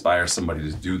maybe inspire somebody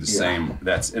to do the same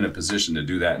that's in a position to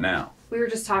do that now. We were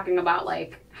just talking about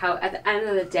like how at the end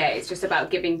of the day, it's just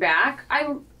about giving back.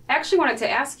 I actually wanted to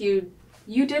ask you,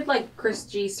 you did like Chris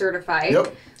G certified.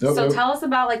 Yep. So tell us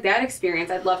about like that experience.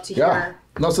 I'd love to hear.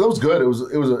 No, so that was good. It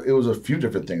was a few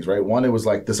different things, right? One, it was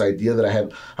like this idea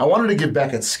that I wanted to give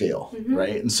back at scale,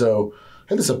 right? And so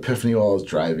I had this epiphany while I was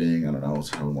driving. I don't know, it was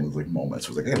having one of those like moments. I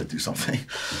was like, I got to do something.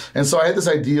 And so I had this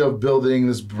idea of building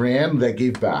this brand that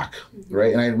gave back,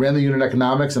 right? And I ran the unit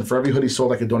economics, and for every hoodie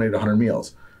sold, I could donate 100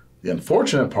 meals. The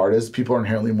unfortunate part is people are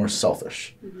inherently more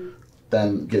selfish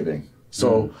than giving.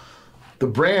 So the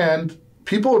brand,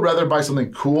 people would rather buy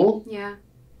something cool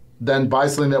than buy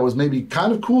something that was maybe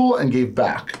kind of cool and gave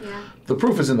back. Yeah. The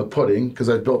proof is in the pudding, because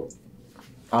I built,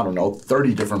 I don't know,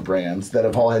 30 different brands that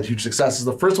have all had huge successes.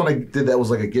 The first one I did that was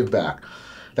like a give back.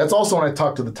 That's also when I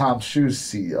talked to the Tom's Shoes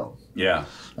CEO. Yeah.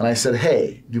 And I said,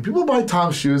 hey, do people buy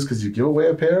Tom's shoes because you give away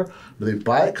a pair? Or do they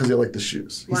buy it because they like the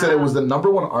shoes? He said it was the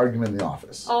 #1 argument in the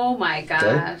office. Oh my gosh.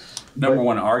 Okay? Number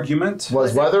one argument?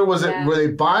 Was whether were they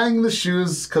buying the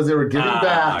shoes because they were giving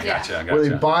back? I gotcha. Were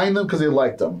they buying them because they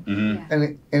liked them?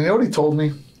 And you know what he told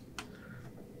me?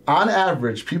 On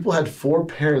average, people had 4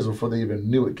 pairs before they even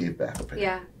knew it gave back a pair.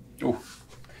 Yeah. Ooh.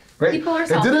 Right? People are it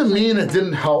didn't mean it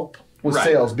didn't help with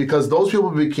sales, because those people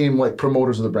became like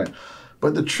promoters of the brand.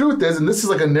 But the truth is, and this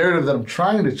is like a narrative that I'm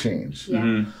trying to change,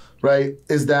 right,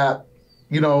 is that,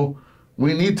 you know,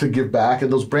 we need to give back,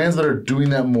 and those brands that are doing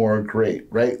that more are great,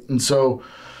 right? And so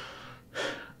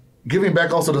giving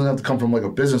back also doesn't have to come from like a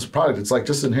business product. It's like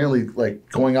just inherently like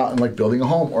going out and like building a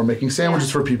home or making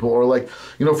sandwiches for people, or like,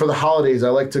 you know, for the holidays, I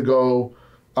like to go,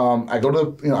 I go to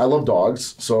the, you know, I love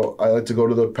dogs, so I like to go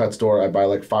to the pet store. I buy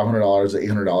like $500 to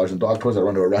 $800 in dog toys. I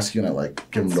run to a rescue and I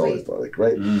like give them dogs, like,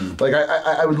 right? Like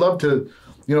I would love to,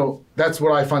 you know, that's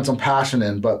what I find some passion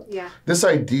in. But this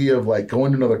idea of like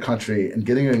going to another country and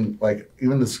getting in like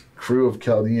even this crew of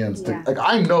Chaldeans, to, like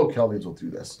I know Chaldeans will do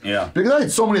this. Yeah. Because I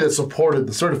had so many that supported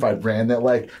the certified brand that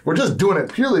like we're just doing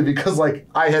it purely because like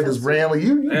I had this brand, like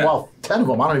well, 10 of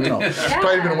them, I don't even know.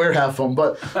 Probably even wear half of them.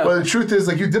 But the truth is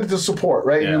like you did it to support,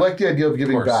 right? And you like the idea of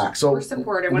giving back. So we're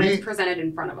supported when it's presented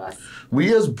in front of us.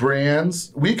 We as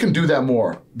brands, we can do that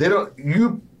more. They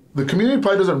don't, the community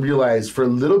probably doesn't realize for a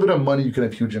little bit of money you can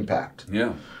have huge impact.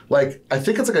 Yeah. Like, I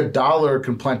think it's like $1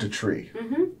 can plant a tree.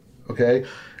 Okay?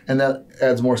 And that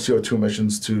adds more CO2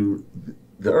 emissions to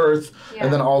the earth.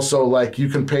 And then also, like, you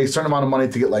can pay a certain amount of money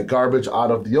to get, like, garbage out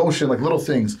of the ocean, like little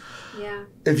things. Yeah.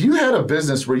 If you had a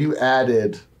business where you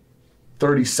added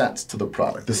 30 cents to the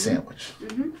product, the sandwich,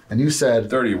 and you said...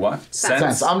 30 what?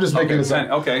 Cents. I'm just making this up.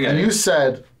 Okay, and you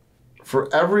said, for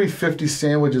every 50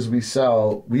 sandwiches we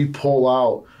sell, we pull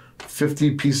out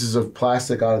 50 pieces of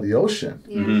plastic out of the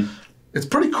ocean. It's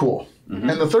pretty cool. And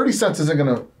the 30 cents isn't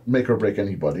going to make or break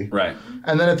anybody. Right.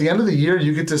 And then at the end of the year,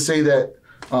 you get to say that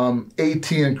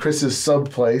AT and Chris's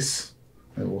sub place,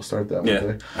 maybe we'll start that one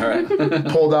today. All right.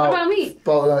 Pulled out. What about me?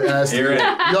 You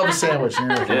have a sandwich.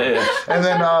 And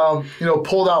then, you know,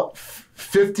 pulled out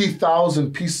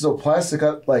 50,000 pieces of plastic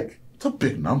out, like, it's a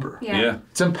big number. Yeah.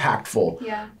 It's impactful.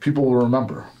 Yeah. People will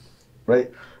remember.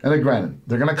 Right? And then granted,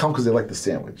 they're going to come because they like the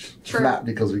sandwich. True. Not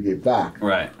because we gave back.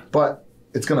 Right. But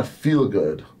it's going to feel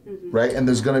good. Right? And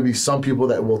there's going to be some people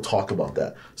that will talk about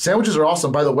that. Sandwiches are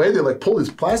awesome. By the way, they like pull this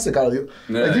plastic out of you.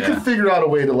 Like you can figure out a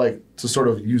way to like, to sort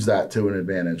of use that to an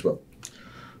advantage. But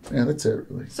yeah, that's it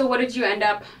really. So what did you end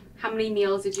up, how many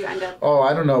meals did you end up? Oh,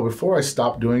 I don't know. Before I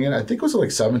stopped doing it, I think it was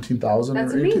like 17,000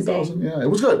 or 18,000. Yeah, it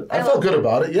was good. I felt good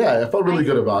about it. Yeah, I felt really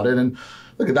good about it. And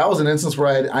look, that was an instance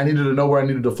where I needed to know where I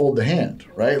needed to fold the hand,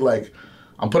 right? Like,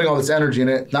 I'm putting all this energy in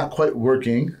it, not quite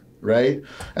working, right?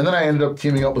 And then I ended up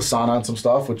teaming up with Sana on some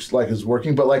stuff, which, like, is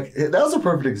working. But, like, that was a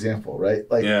perfect example, right?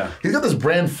 Like, he's got this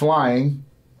brand flying.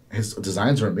 His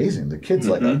designs are amazing. The kid's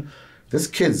like, this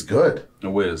kid's good.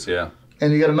 A whiz, yeah.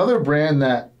 And you got another brand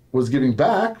that was giving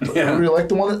back, but I really like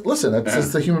the one that, listen,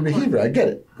 that's the human behavior. I get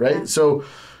it, right? Yeah. So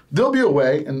there'll be a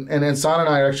way, and Sana and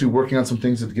I are actually working on some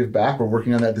things to give back. We're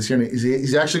working on that this year. And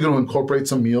he's actually going to incorporate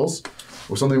some meals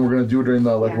or something we're going to do during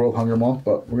the World Hunger Month,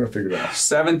 but we're going to figure it out.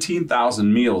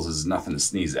 17,000 meals is nothing to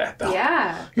sneeze at, though.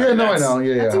 Yeah. Yeah, I know.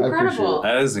 Yeah, that's incredible.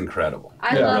 That is incredible.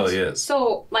 It really is.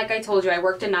 So, like I told you, I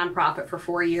worked in nonprofit for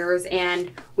 4 years,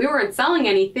 and we weren't selling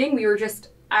anything. We were just,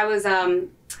 I was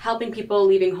helping people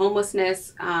leaving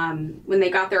homelessness. When they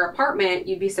got their apartment,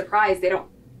 you'd be surprised they don't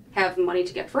have money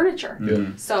to get furniture.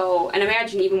 Yeah. So, and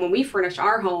imagine even when we furnish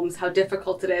our homes, how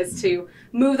difficult it is to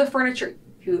move the furniture.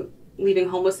 If you leaving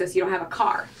homelessness, you don't have a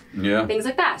car. Yeah. Things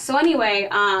like that. So anyway,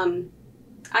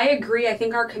 I agree. I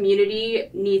think our community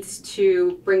needs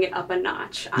to bring it up a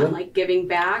notch on like giving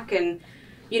back, and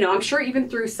I'm sure even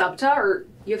through SUBTA, or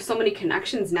you have so many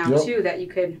connections now too that you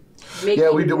could make. Yeah,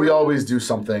 we do. We always do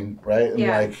something, right? And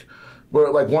like,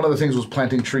 one of the things was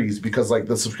planting trees, because like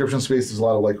the subscription space is a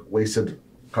lot of like wasted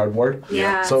cardboard.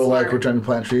 Yeah. So like we're trying to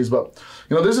plant trees, but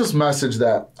there's this message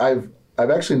that I've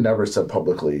actually never said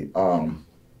publicly.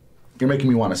 You're making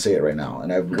me want to say it right now,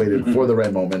 and I've waited for the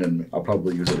right moment, and I'll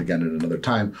probably use it again at another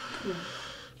time.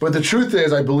 But the truth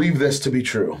is, I believe this to be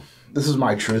true. This is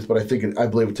my truth, but I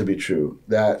believe it to be true,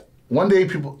 that one day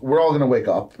we're all going to wake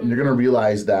up, and you're going to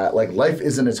realize that like life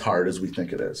isn't as hard as we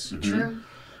think it is. True.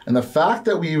 And the fact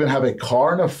that we even have a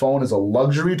car and a phone is a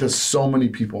luxury to so many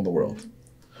people in the world.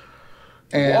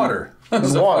 And water.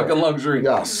 It's a fucking luxury.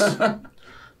 Yes.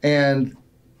 And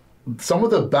some of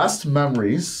the best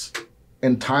memories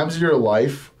and times of your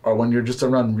life are when you're just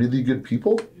around really good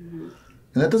people. And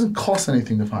that doesn't cost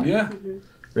anything to find. Yeah.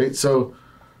 Right? So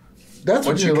that's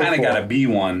what you kind of got to be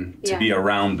one to be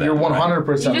around them. You're 100%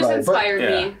 right. You just inspired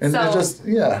me. And so just,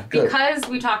 good. Because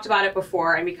we talked about it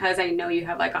before, and because I know you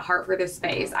have like a heart for this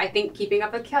space, I think keeping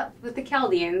up with the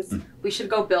Chaldeans, we should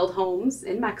go build homes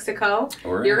in Mexico.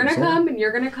 You're going to come, and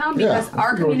you're going to come, because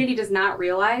our community does not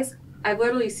realize. I've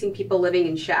literally seen people living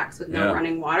in shacks with no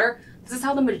running water. This is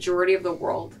how the majority of the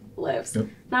world lives.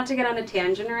 Not to get on a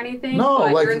tangent or anything,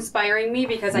 but you're inspiring me,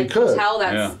 because I can tell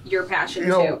that's your passion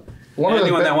too.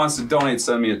 Anyone that wants to donate,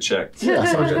 send me a check.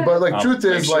 Yeah, but like truth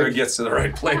is, make sure it gets to the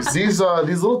right place. These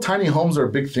little tiny homes are a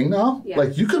big thing now. Yeah.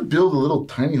 Like you could build a little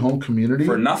tiny home community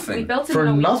for nothing. We built it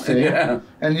for nothing. Yeah.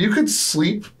 And you could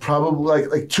sleep probably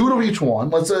like two to each one.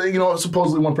 Let's say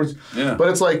supposedly one person. Yeah. But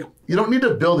it's like you don't need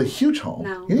to build a huge home.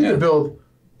 No. You need to build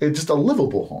just a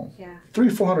livable home. Yeah.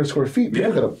 300-400 square feet.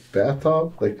 People got a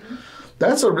bathtub. Like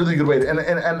that's a really good way to,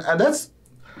 and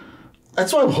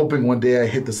that's why I'm hoping one day I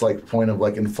hit this like point of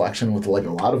like inflection with like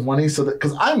a lot of money, so that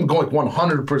because I'm going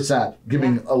 100%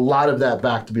 giving a lot of that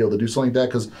back to be able to do something like that,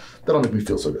 because that'll make me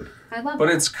feel so good. I love But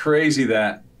that. it's crazy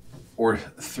that we're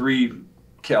three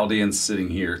Chaldeans sitting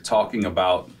here talking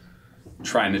about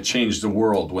trying to change the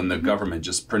world when the government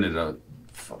just printed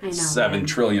 $7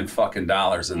 trillion fucking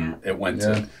dollars, and it went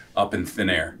to up in thin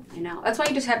air. I know. That's why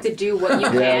you just have to do what you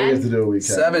can. Yeah, we have to do what we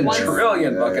can. $7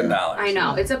 trillion fucking dollars. I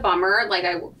know. It's a bummer. Like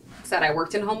I said, I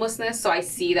worked in homelessness, so I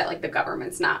see that like the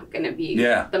government's not going to be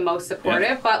the most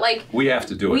supportive, but like we have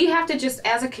to do it. We have to just,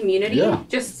 as a community,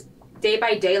 just day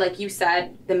by day, like you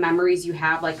said, the memories you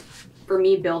have, like for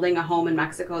me building a home in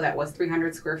Mexico that was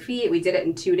 300 square feet, we did it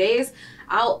in 2 days.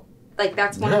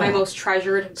 That's one of my most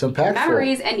treasured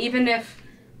memories. And even if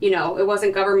it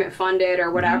wasn't government funded or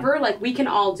whatever, like we can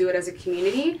all do it as a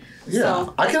community. Yeah,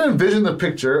 so, I can envision the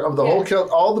picture of the whole,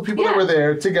 all the people that were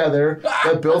there together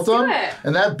that built them,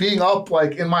 and that being up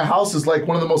like in my house is like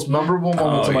one of the most memorable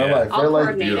moments of my life. I'll right?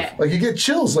 coordinate it. Like you get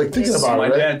chills like thinking about it.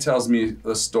 My dad tells me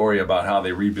the story about how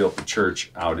they rebuilt the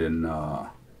church out in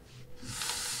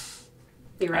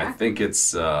Iraq? I think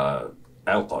it's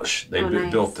El-Qosh.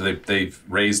 They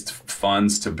raised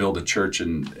funds to build a church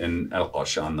in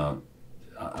El-Qosh on the.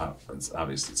 It's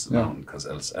obviously it's known because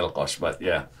it's El-Qosh, but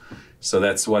so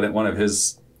that's one of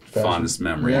his fondest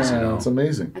memories. Yeah, it's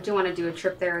amazing. I do want to do a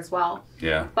trip there as well.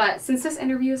 Yeah. But since this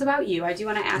interview is about you, I do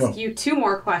want to ask you 2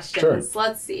 more questions. Sure.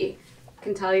 Let's see. I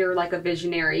can tell you're like a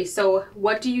visionary. So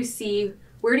where do you see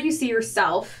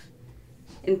yourself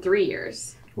in 3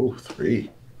 years? Oh, 3.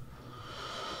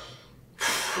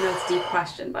 I know it's a deep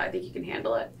question, but I think you can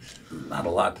handle it. Not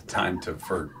a lot of time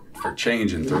for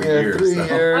change in 3 years. 3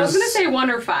 years. I was going to say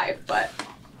 1 or 5, but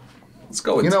let's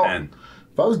go with 10.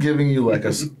 If I was giving you like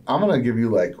I'm going to give you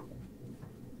like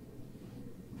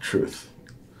truth.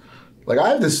 Like I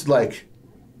have this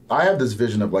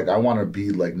vision of like I want to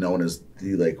be like known as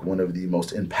one of the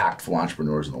most impactful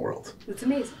entrepreneurs in the world. It's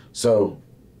amazing. So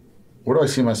where do I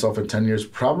see myself in 10 years?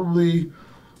 Probably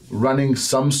running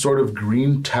some sort of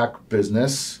green tech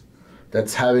business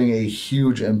that's having a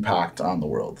huge impact on the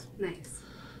world. Nice.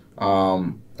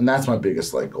 And that's my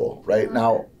biggest goal right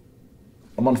now.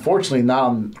 I'm unfortunately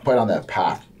not quite on that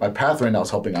path. My path right now is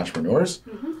helping entrepreneurs,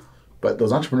 but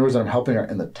those entrepreneurs that I'm helping are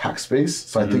in the tech space.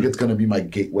 So I think it's going to be my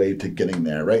gateway to getting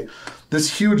there, right? There's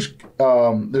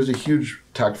a huge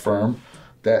tech firm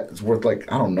that's worth I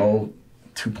don't know,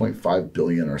 2.5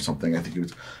 billion or something. I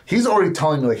think he's already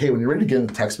telling me hey, when you're ready to get in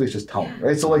the tech space, just tell me,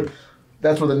 right? So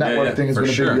that's where the network thing is going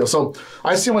to be a big deal. So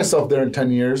I see myself there in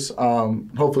 10 years,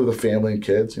 hopefully with a family and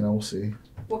kids, you know, we'll see.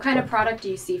 What kind of product do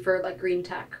you see for like green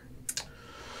tech?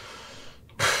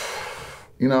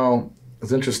 You know,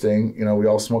 it's interesting. You know, we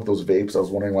all smoke those vapes. I was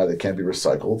wondering why they can't be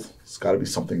recycled. It's got to be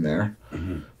something there.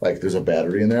 Like there's a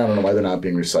battery in there. I don't know why they're not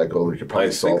being recycled. We could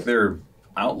probably solve. I think they're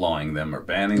outlawing them or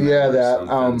banning them. Yeah,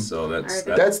 or so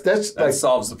that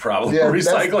solves the problem. Yeah,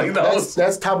 recycling those.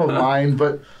 That's top of mind,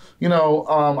 but. You know,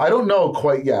 I don't know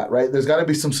quite yet, right? There's got to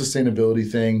be some sustainability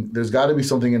thing. There's got to be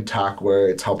something in tech where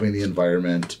it's helping the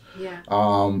environment,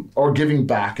 or giving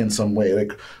back in some way.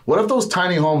 Like, what if those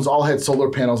tiny homes all had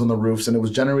solar panels on the roofs and it was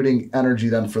generating energy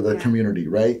then for the community,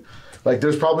 right? Like,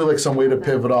 there's probably like some way to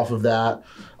pivot off of that.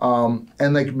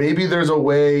 And like maybe there's a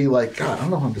way, like, God, I don't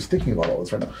know. I'm just thinking about all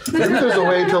this right now. Maybe there's a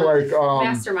way to like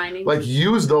masterminding, like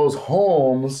use those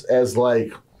homes as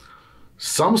like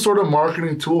some sort of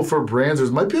marketing tool for brands.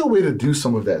 There might be a way to do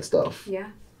some of that stuff. Yeah.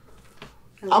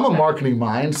 I'm a marketing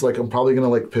mind, so like I'm probably gonna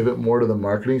like pivot more to the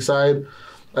marketing side.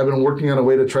 I've been working on a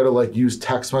way to try to like use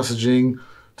text messaging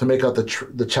to make out the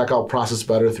checkout process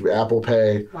better through Apple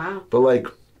Pay. Wow. But like,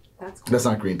 that's cool. That's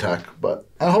not green tech, but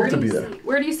I hope to be there.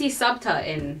 Where do you see SUBTA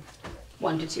in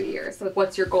 1 to 2 years? Like,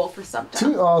 what's your goal for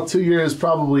SUBTA? 2 years,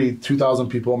 probably 2,000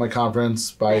 people at my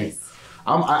conference by. Nice.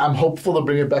 I'm hopeful to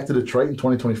bring it back to Detroit in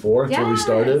 2024. That's where we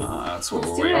started. That's what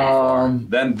we're waiting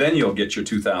for. Then you'll get your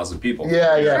 2,000 people.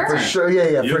 Yeah, for sure.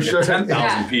 Yeah, for sure.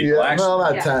 10,000 people. Yeah, well,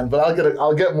 not 10, but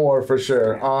I'll get more for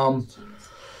sure.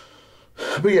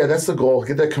 But yeah, that's the goal.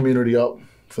 Get that community up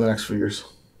for the next few years.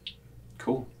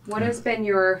 Cool. What has been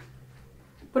your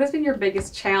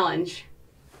biggest challenge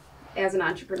as an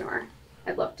entrepreneur?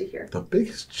 I'd love to hear. The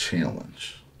biggest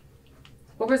challenge.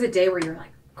 What was a day where you're like,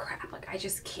 crap, like I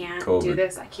just can't do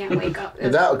this. I can't wake up.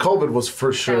 That COVID was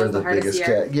for sure the biggest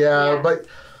cat. Yeah, but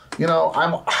you know,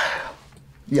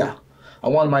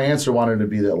 my answer wanted to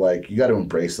be that like you got to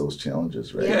embrace those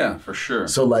challenges, right? Yeah, for sure.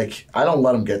 So like I don't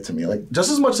let them get to me. Like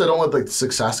just as much as I don't let like the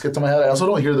success get to my head, I also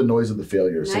don't hear the noise of the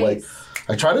failure. Nice. So like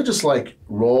I try to just like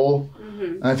roll.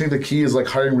 And I think the key is like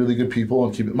hiring really good people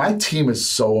and keeping. My team is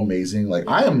so amazing. Like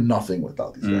I am nothing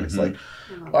without these guys. Like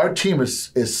our team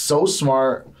is so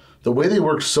smart. The way they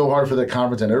work so hard for that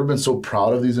conference, I've never been so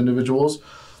proud of these individuals.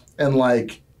 And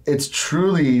like, it's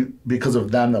truly because of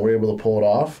them that we're able to pull it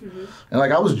off. And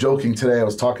like, I was joking today, I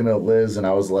was talking to Liz and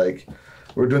I was like,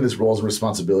 we're doing these roles and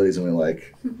responsibilities and we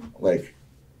like,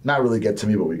 not really get to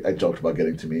me, but I joked about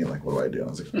getting to me and like, what do I do? And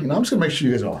I was like, you know, I'm just gonna make sure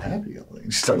you guys are all happy. Like,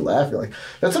 she started laughing. Like,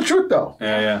 that's the truth though.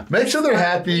 Yeah. Make sure they're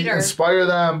happy, inspire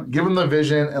them, give them the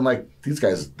vision. And like, these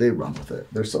guys, they run with it.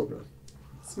 They're so good.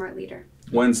 Smart leader.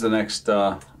 When's the next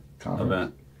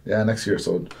event? Yeah, next year.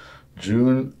 So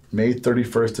May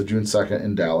 31st to June 2nd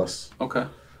in Dallas. Okay.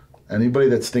 Anybody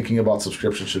that's thinking about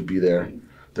subscription should be there.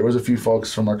 There was a few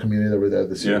folks from our community that were there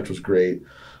this year, which was great.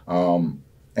 And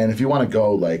if you want to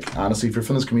go, like, honestly, if you're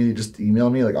from this community, just email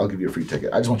me. Like, I'll give you a free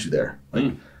ticket. I just want you there.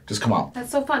 Like, just come out. That's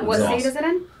so fun. What state is it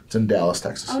in? It's in Dallas,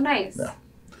 Texas. Oh, nice. Yeah.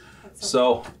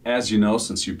 So, as you know,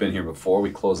 since you've been here before,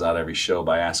 we close out every show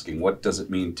by asking, what does it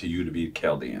mean to you to be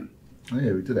Chaldean? Oh,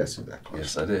 yeah, we did ask you that question.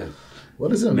 Yes, I did.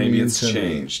 What does it mean to me? Maybe it's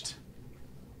changed.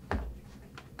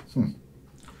 What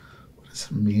does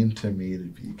it mean to me to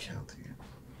be Chaldean?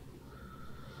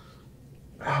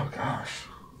 Oh, gosh.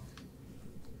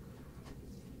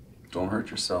 Don't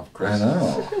hurt yourself, Chris. I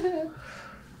know.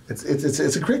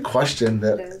 It's a great question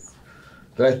that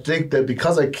I think that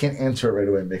because I can't answer it right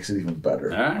away makes it even better.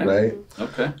 Right?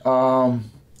 Okay.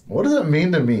 What does it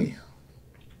mean to me?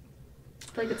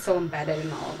 I feel like it's so embedded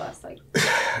in all of us. Like,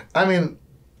 I mean,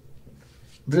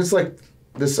 there's like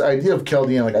this idea of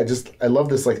Chaldean. Like I love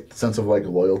this like sense of like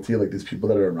loyalty. Like these people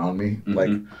that are around me.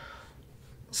 Like,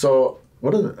 so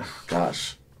what is it?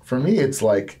 Gosh, for me, it's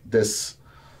like this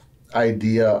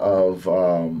idea of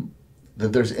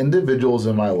that there's individuals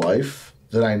in my life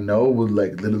that I know would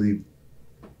like literally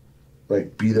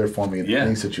like be there for me in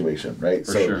any situation, right?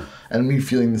 For sure. And me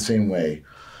feeling the same way.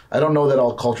 I don't know that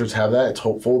all cultures have that. It's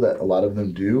hopeful that a lot of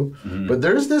them do. But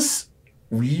there's this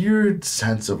weird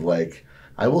sense of like,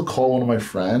 I will call one of my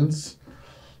friends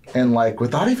and like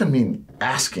without even me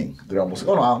asking, they're almost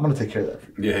like, oh no, I'm going to take care of that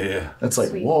for you. Yeah. That's like,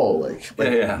 sweet. Whoa, like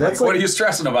yeah. That's like, what are you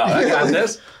stressing about? I got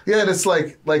this. Yeah, and it's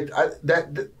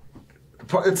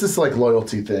it's this like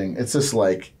loyalty thing. It's just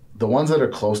like the ones that are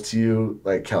close to you,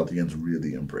 like Chaldeans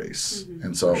really embrace.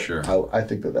 And so I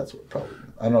think that's what probably,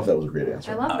 I don't know if that was a great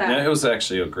answer. I love that. It was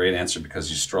actually a great answer because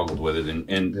you struggled with it and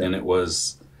it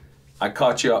was,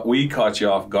 we caught you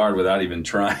off guard without even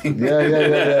trying.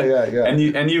 Yeah.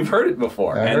 And you've heard it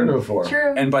before. I heard it before.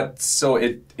 True. But so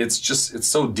it's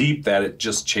so deep that it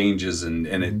just changes and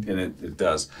it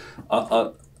does.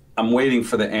 I'm waiting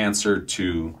for the answer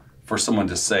for someone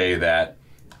to say that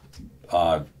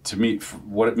to me,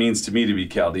 what it means to me to be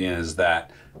Chaldean is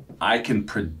that I can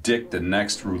predict the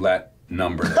next roulette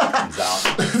number that comes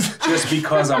out just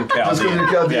because I'm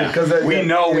Chaldean. We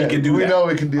know we can do that. We know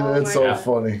we can do that. Oh It's so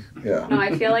funny. Yeah. No,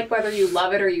 I feel like whether you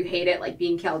love it or you hate it, like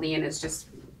being Chaldean is just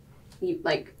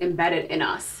like embedded in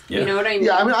us. Yeah. You know what I mean?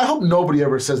 Yeah, I mean, I hope nobody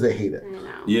ever says they hate it. I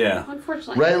know. Yeah.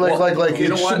 Unfortunately. Right? Like you it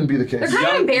know what? shouldn't be the case. They're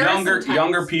kind of embarrassed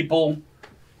younger people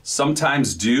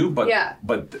sometimes do, but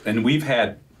and we've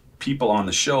had people on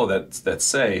the show that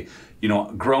say, you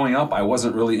know, growing up I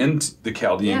wasn't really into the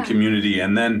Chaldean community,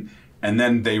 and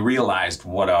then they realized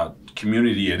what a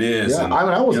community it is. Yeah, and, I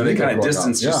mean, I wasn't they kind of growing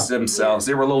distanced up. themselves.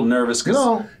 They were a little nervous because You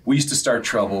know, we used to start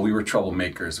trouble. We were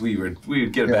troublemakers. We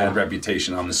would get a bad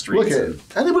reputation on the streets. Look at it.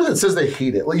 Anybody that says they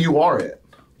hate it, like you are it.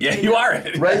 Yeah, you are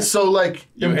it. Right? So like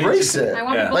embrace it. I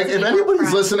want people Like to if be anybody's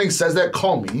proud. listening says that,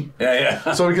 call me.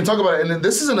 Yeah. So we can talk about it. And then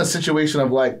this isn't a situation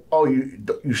of like, oh,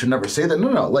 you should never say that.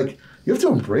 No. Like you have to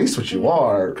embrace what you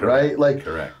are, right? Like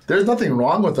there's nothing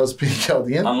wrong with us being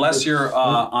Chaldean. Unless you're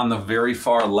on the very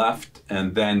far left,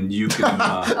 and then you can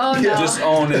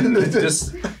disown it.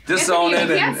 Disown it.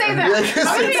 You can't say that. Yeah, you can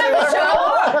say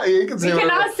that. You can say You whatever.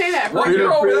 cannot say that. Well,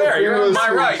 you're over there. You're on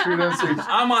my Freedom of speech. right.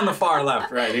 I'm on the far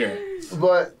left, right here.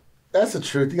 But that's the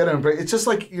truth. You gotta embrace. It's just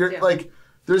like you're like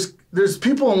there's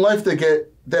people in life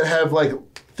that have like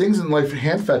things in life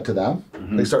hand fed to them.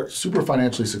 They start super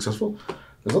financially successful.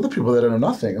 There's other people that know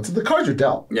nothing. It's the cards are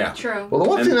dealt. Yeah. True. Well, the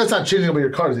one thing that's not changing about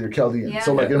your card is that you're Chaldean. Yeah.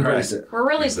 So like embrace it. We're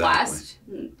really blessed.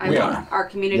 I want our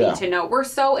community to know we're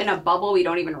so in a bubble we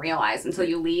don't even realize until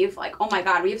you leave. Like, oh my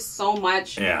God, we have so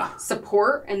much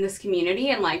support in this community,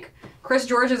 and like Chris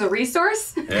George is a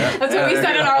resource. Yeah. That's what we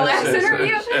said in our last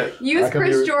interview. Use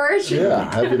Chris George.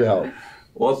 Yeah, happy to help.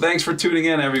 Well, thanks for tuning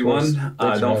in, everyone.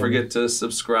 Thanks Don't forget to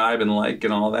subscribe and like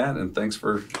and all that. And thanks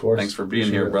for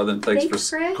being here, brother. And thanks for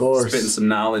spitting some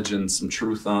knowledge and some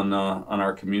truth on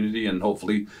our community, and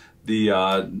hopefully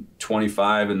the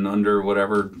 25 and under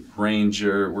whatever range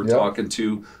we're talking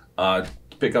to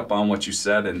pick up on what you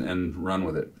said and run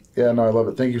with it. Yeah, no, I love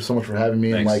it. Thank you so much for having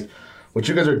me. Thanks. And like what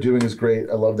you guys are doing is great.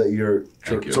 I love that you're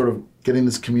sort of getting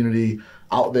this community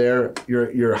out there.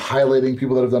 You're highlighting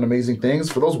people that have done amazing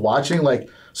things. For those watching, like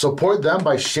support them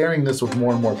by sharing this with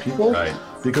more and more people. Right.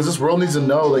 Because this world needs to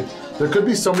know, like, there could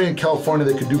be somebody in California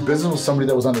that could do business with somebody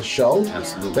that was on the show.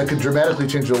 Absolutely. That could dramatically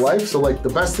change their life. So like the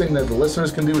best thing that the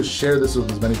listeners can do is share this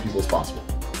with as many people as possible.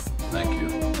 Thank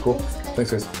you. Cool.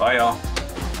 Thanks guys. Bye, y'all.